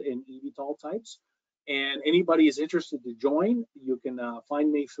aircraft and eVTOL types. And anybody is interested to join, you can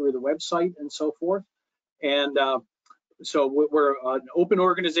find me through the website and so forth. And so we're an open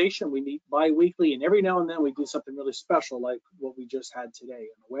organization. We meet bi-weekly, and every now and then we do something really special like what we just had today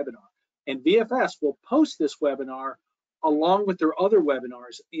in a webinar. And VFS will post this webinar along with their other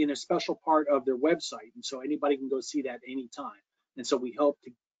webinars in a special part of their website. And so anybody can go see that anytime. And so we hope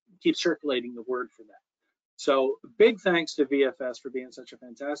to keep circulating the word for that. So big thanks to VFS for being such a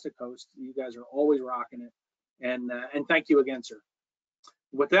fantastic host. You guys are always rocking it. And thank you again, sir.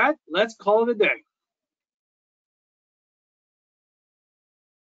 With that, let's call it a day.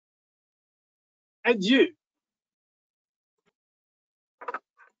 Adieu.